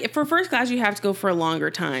 like for first class, you have to go for a longer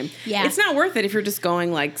time. Yeah. It's not worth it if you're just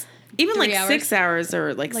going like even 3 like hours. 6 hours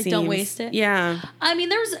or like Don't waste it. Yeah. I mean,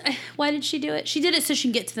 why did she do it? She did it so she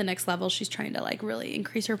can get to the next level. She's trying to like really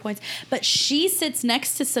increase her points. But she sits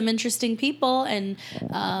next to some interesting people. And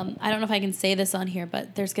I don't know if I can say this on here,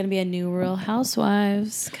 but there's going to be a new Real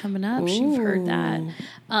Housewives coming up. You've heard that.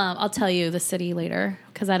 I'll tell you the city later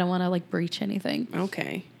because I don't want to like breach anything.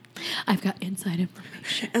 Okay. I've got inside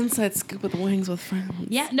information. Inside scoop with wings with friends.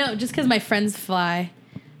 Yeah, no, just because my friends fly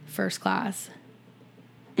first class.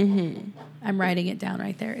 I'm writing it down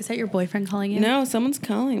right there. Is that your boyfriend calling you? No, someone's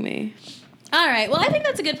calling me. All right. Well, I think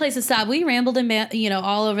that's a good place to stop. We rambled and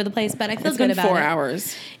all over the place, but I feel good about it. It's been 4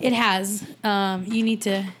 hours. It has. You need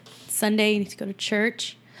to Sunday. You need to go to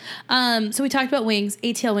church. So we talked about wings.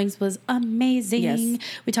 ATL Wings was amazing. Yes.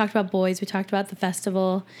 We talked about boys. We talked about the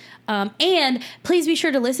festival. And please be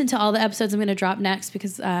sure to listen to all the episodes I'm going to drop next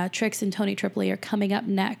because Trix and Tony Tripoli are coming up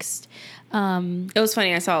next. It was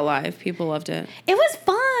funny. I saw it live. People loved it. It was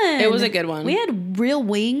fun. It was a good one. We had real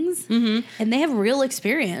wings, and they have real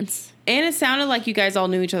experience. And it sounded like you guys all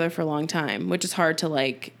knew each other for a long time, which is hard to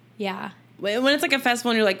like. Yeah. When it's like a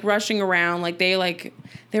festival and you're like rushing around, like they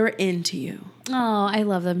were into you. Oh, I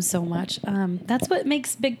love them so much. That's what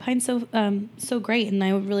makes Big Pine so great, and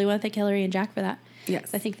I really want to thank Hillary and Jack for that.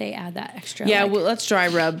 Yes, I think they add that extra. Yeah, well, let's dry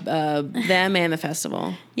rub them and the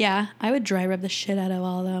festival. Yeah, I would dry rub the shit out of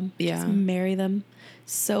all of them. Yeah, just marry them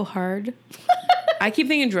so hard. I keep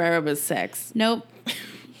thinking dry rub is sex. Nope.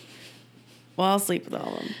 Well, I'll sleep with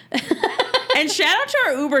all of them. And shout out to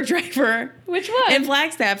our Uber driver. Which one? In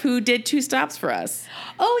Flagstaff, who did 2 stops for us.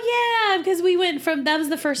 Oh, yeah, because we went that was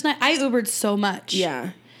the first night. I Ubered so much.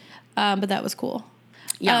 Yeah. But that was cool.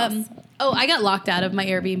 Yes. Oh, I got locked out of my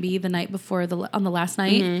Airbnb the night before on the last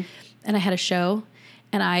night, and I had a show.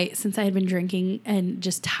 And since I had been drinking and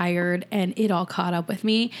just tired, and it all caught up with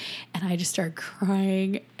me, and I just started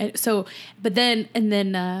crying. And but then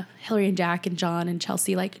Hillary and Jack and John and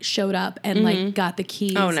Chelsea like showed up and like got the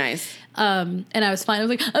keys. Oh, nice. And I was fine. I was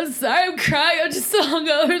like, I'm sorry, I'm crying. I'm just so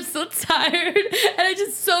hungover, I'm so tired, and I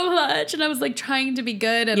just so much. And I was like trying to be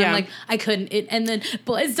good, and I'm like, I couldn't. And then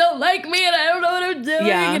boys don't like me, and I don't know what I'm doing.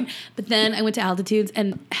 Yeah. But then I went to Altitudes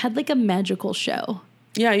and had like a magical show.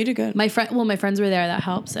 Yeah, you did good. My friends were there. That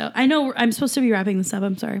helped. So I know I'm supposed to be wrapping this up.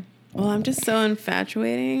 I'm sorry. Well, I'm just so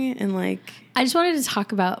infatuating and like. I just wanted to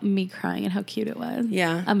talk about me crying and how cute it was.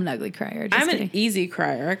 Yeah. I'm an ugly crier. Just I'm kidding. an easy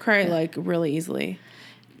crier. I cry like really easily.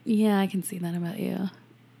 Yeah, I can see that about you.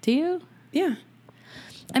 Do you? Yeah.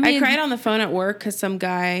 I mean, I cried on the phone at work because some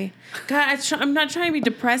guy. God, I'm not trying to be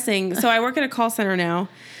depressing. So I work at a call center now.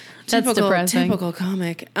 That's depressing. Typical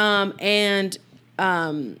comic. And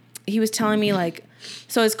he was telling me like.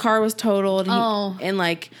 So his car was totaled, and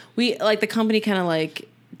like the company kind of like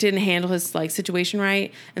didn't handle his like situation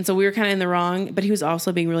right, and so we were kind of in the wrong. But he was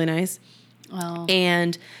also being really nice. Oh.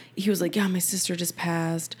 And he was like, "Yeah, my sister just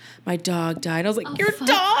passed. My dog died." I was like, "Your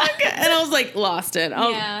dog?" And I was like, lost it.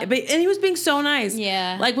 Yeah. And he was being so nice.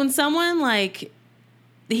 Yeah. Like when someone like.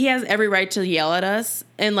 He has every right to yell at us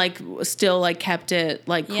and like still like kept it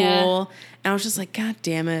like cool. Yeah. And I was just like, God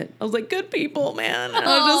damn it. I was like, good people, man. And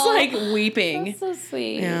I was just like weeping. That's so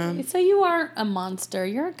sweet. Yeah. So you aren't a monster.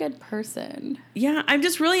 You're a good person. Yeah, I'm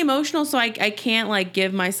just really emotional, so I can't like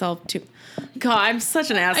give myself too. God, I'm such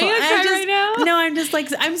an asshole. Are you gonna cry right now? No, I'm just like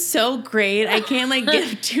I'm so great. I can't like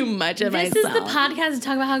give too much of myself. This is the podcast to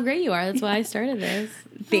talk about how great you are. That's why I started this.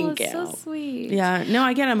 Thank you. So sweet. Yeah, no,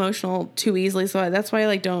 I get emotional too easily, so that's why I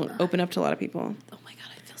like don't open up to a lot of people. Oh my God,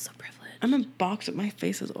 I feel so privileged. I'm a box. My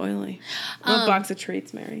face is oily. I'm a box of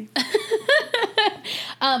treats, Mary.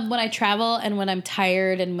 When I travel and when I'm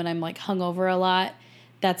tired and when I'm like hungover a lot,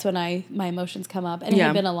 that's when my emotions come up. And it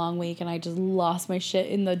had been a long week, and I just lost my shit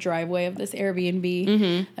in the driveway of this Airbnb.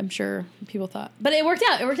 Mm-hmm. I'm sure people thought, but it worked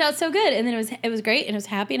out. It worked out so good, and then it was great, and I was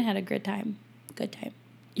happy, and I had a good time. Good time.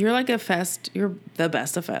 You're like a fest. You're the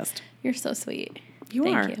best of fest. You're so sweet. You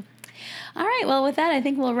are. Thank you. All right. Well, with that, I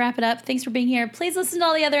think we'll wrap it up. Thanks for being here. Please listen to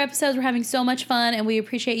all the other episodes. We're having so much fun, and we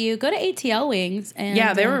appreciate you. Go to ATL Wings. And,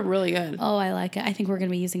 yeah, they were really good. Oh, I like it. I think we're going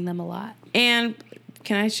to be using them a lot. And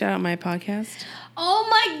can I shout out my podcast? Oh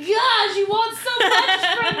my gosh, you want so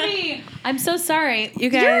much from me. I'm so sorry. You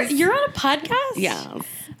guys. You're on a podcast? Yes.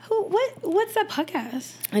 What's that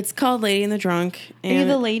podcast? It's called Lady and the Drunk. Are you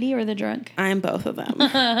the lady or the drunk? I'm both of them.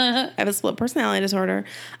 I have a split personality disorder.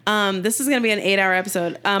 This is going to be an 8-hour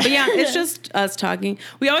episode. But yeah, it's just us talking.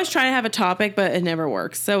 We always try to have a topic, but it never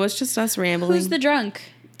works. So it's just us rambling. Who's the drunk?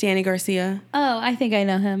 Danny Garcia. Oh, I think I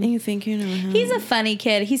know him. You think you know him? He's a funny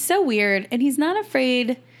kid. He's so weird, and he's not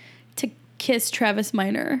afraid to kiss Travis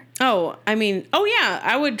Minor. Oh, I mean, yeah,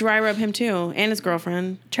 I would dry rub him too, and his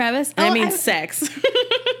girlfriend. Travis? I mean, sex.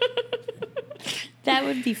 That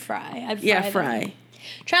would be Fry. I'd Fry. Them.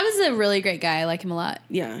 Travis is a really great guy. I like him a lot.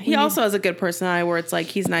 Yeah, he also has a good personality where it's like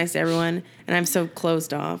he's nice to everyone, and I'm so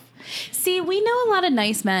closed off. See, we know a lot of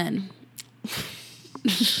nice men.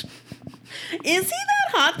 Is he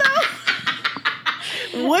that hot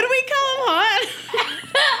though? Would we call him hot?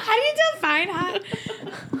 How do you define hot?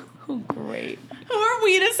 Oh, great. Who are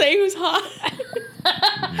we to say who's hot?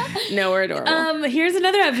 No, we're adorable. Here's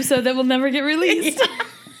another episode that will never get released. Yeah.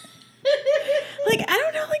 Like, I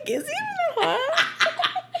don't know, like, is he even hot?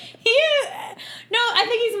 No, I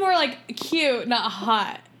think he's more like cute, not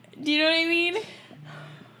hot. Do you know what I mean?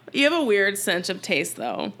 You have a weird sense of taste,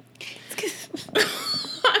 though.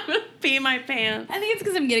 I'm gonna pee my pants. I think it's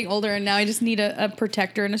because I'm getting older and now I just need a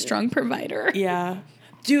protector and a strong provider. Yeah.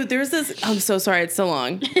 Dude, there's this, I'm so sorry, it's so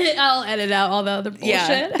long. I'll edit out all the other bullshit.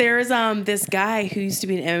 Yeah, there's this guy who used to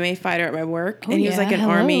be an MMA fighter at my work, and he was like an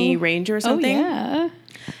Army Ranger or something. Oh, yeah.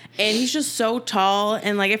 And he's just so tall,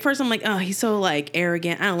 and like at first I'm like, oh, he's so like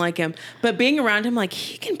arrogant. I don't like him. But being around him, like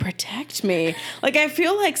he can protect me. Like I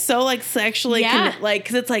feel like so like sexually,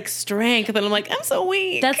 because it's like strength, and I'm like I'm so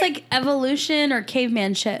weak. That's like evolution or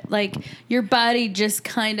caveman shit. Like your body just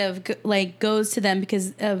kind of like goes to them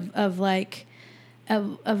because of like.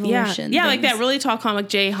 Evolution. Yeah, like that really tall comic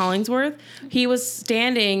Jay Hollingsworth. He was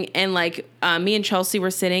standing and like me and Chelsea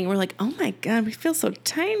were sitting. And we're like, oh my God, we feel so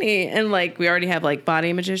tiny. And like we already have like body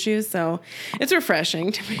image issues. So it's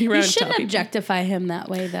refreshing to be around. You shouldn't objectify him that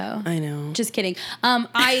way though. I know. Just kidding.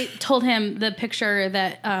 I told him the picture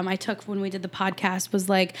that I took when we did the podcast was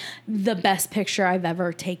like the best picture I've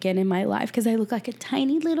ever taken in my life because I look like a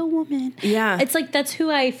tiny little woman. Yeah. It's like that's who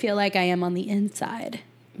I feel like I am on the inside.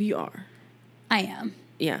 You are. I am.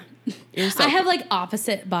 Yeah. You're so I have like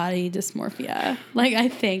opposite body dysmorphia. Like I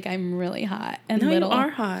think I'm really hot and no, little. you are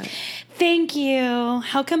hot. Thank you.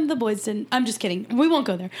 How come the boys didn't? I'm just kidding. We won't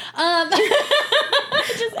go there.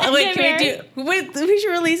 Wait, we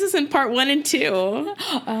should release this in part 1 and 2.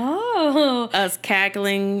 Oh. Us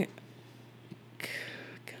cackling.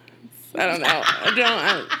 I don't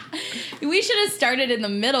know. We should have started in the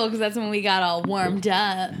middle because that's when we got all warmed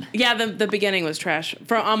up. Yeah, the beginning was trash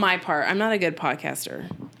on my part. I'm not a good podcaster.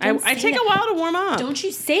 I take a while to warm up. Don't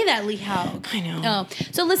you say that, Lee Haug. I know. Oh,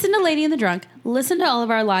 so listen to Lady and the Drunk. Listen to all of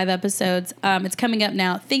our live episodes. It's coming up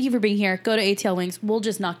now. Thank you for being here. Go to ATL Wings. We'll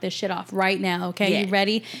just knock this shit off right now. Okay, Yeah. You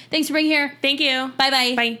ready? Thanks for being here. Thank you.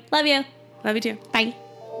 Bye-bye. Bye. Love you. Love you too. Bye.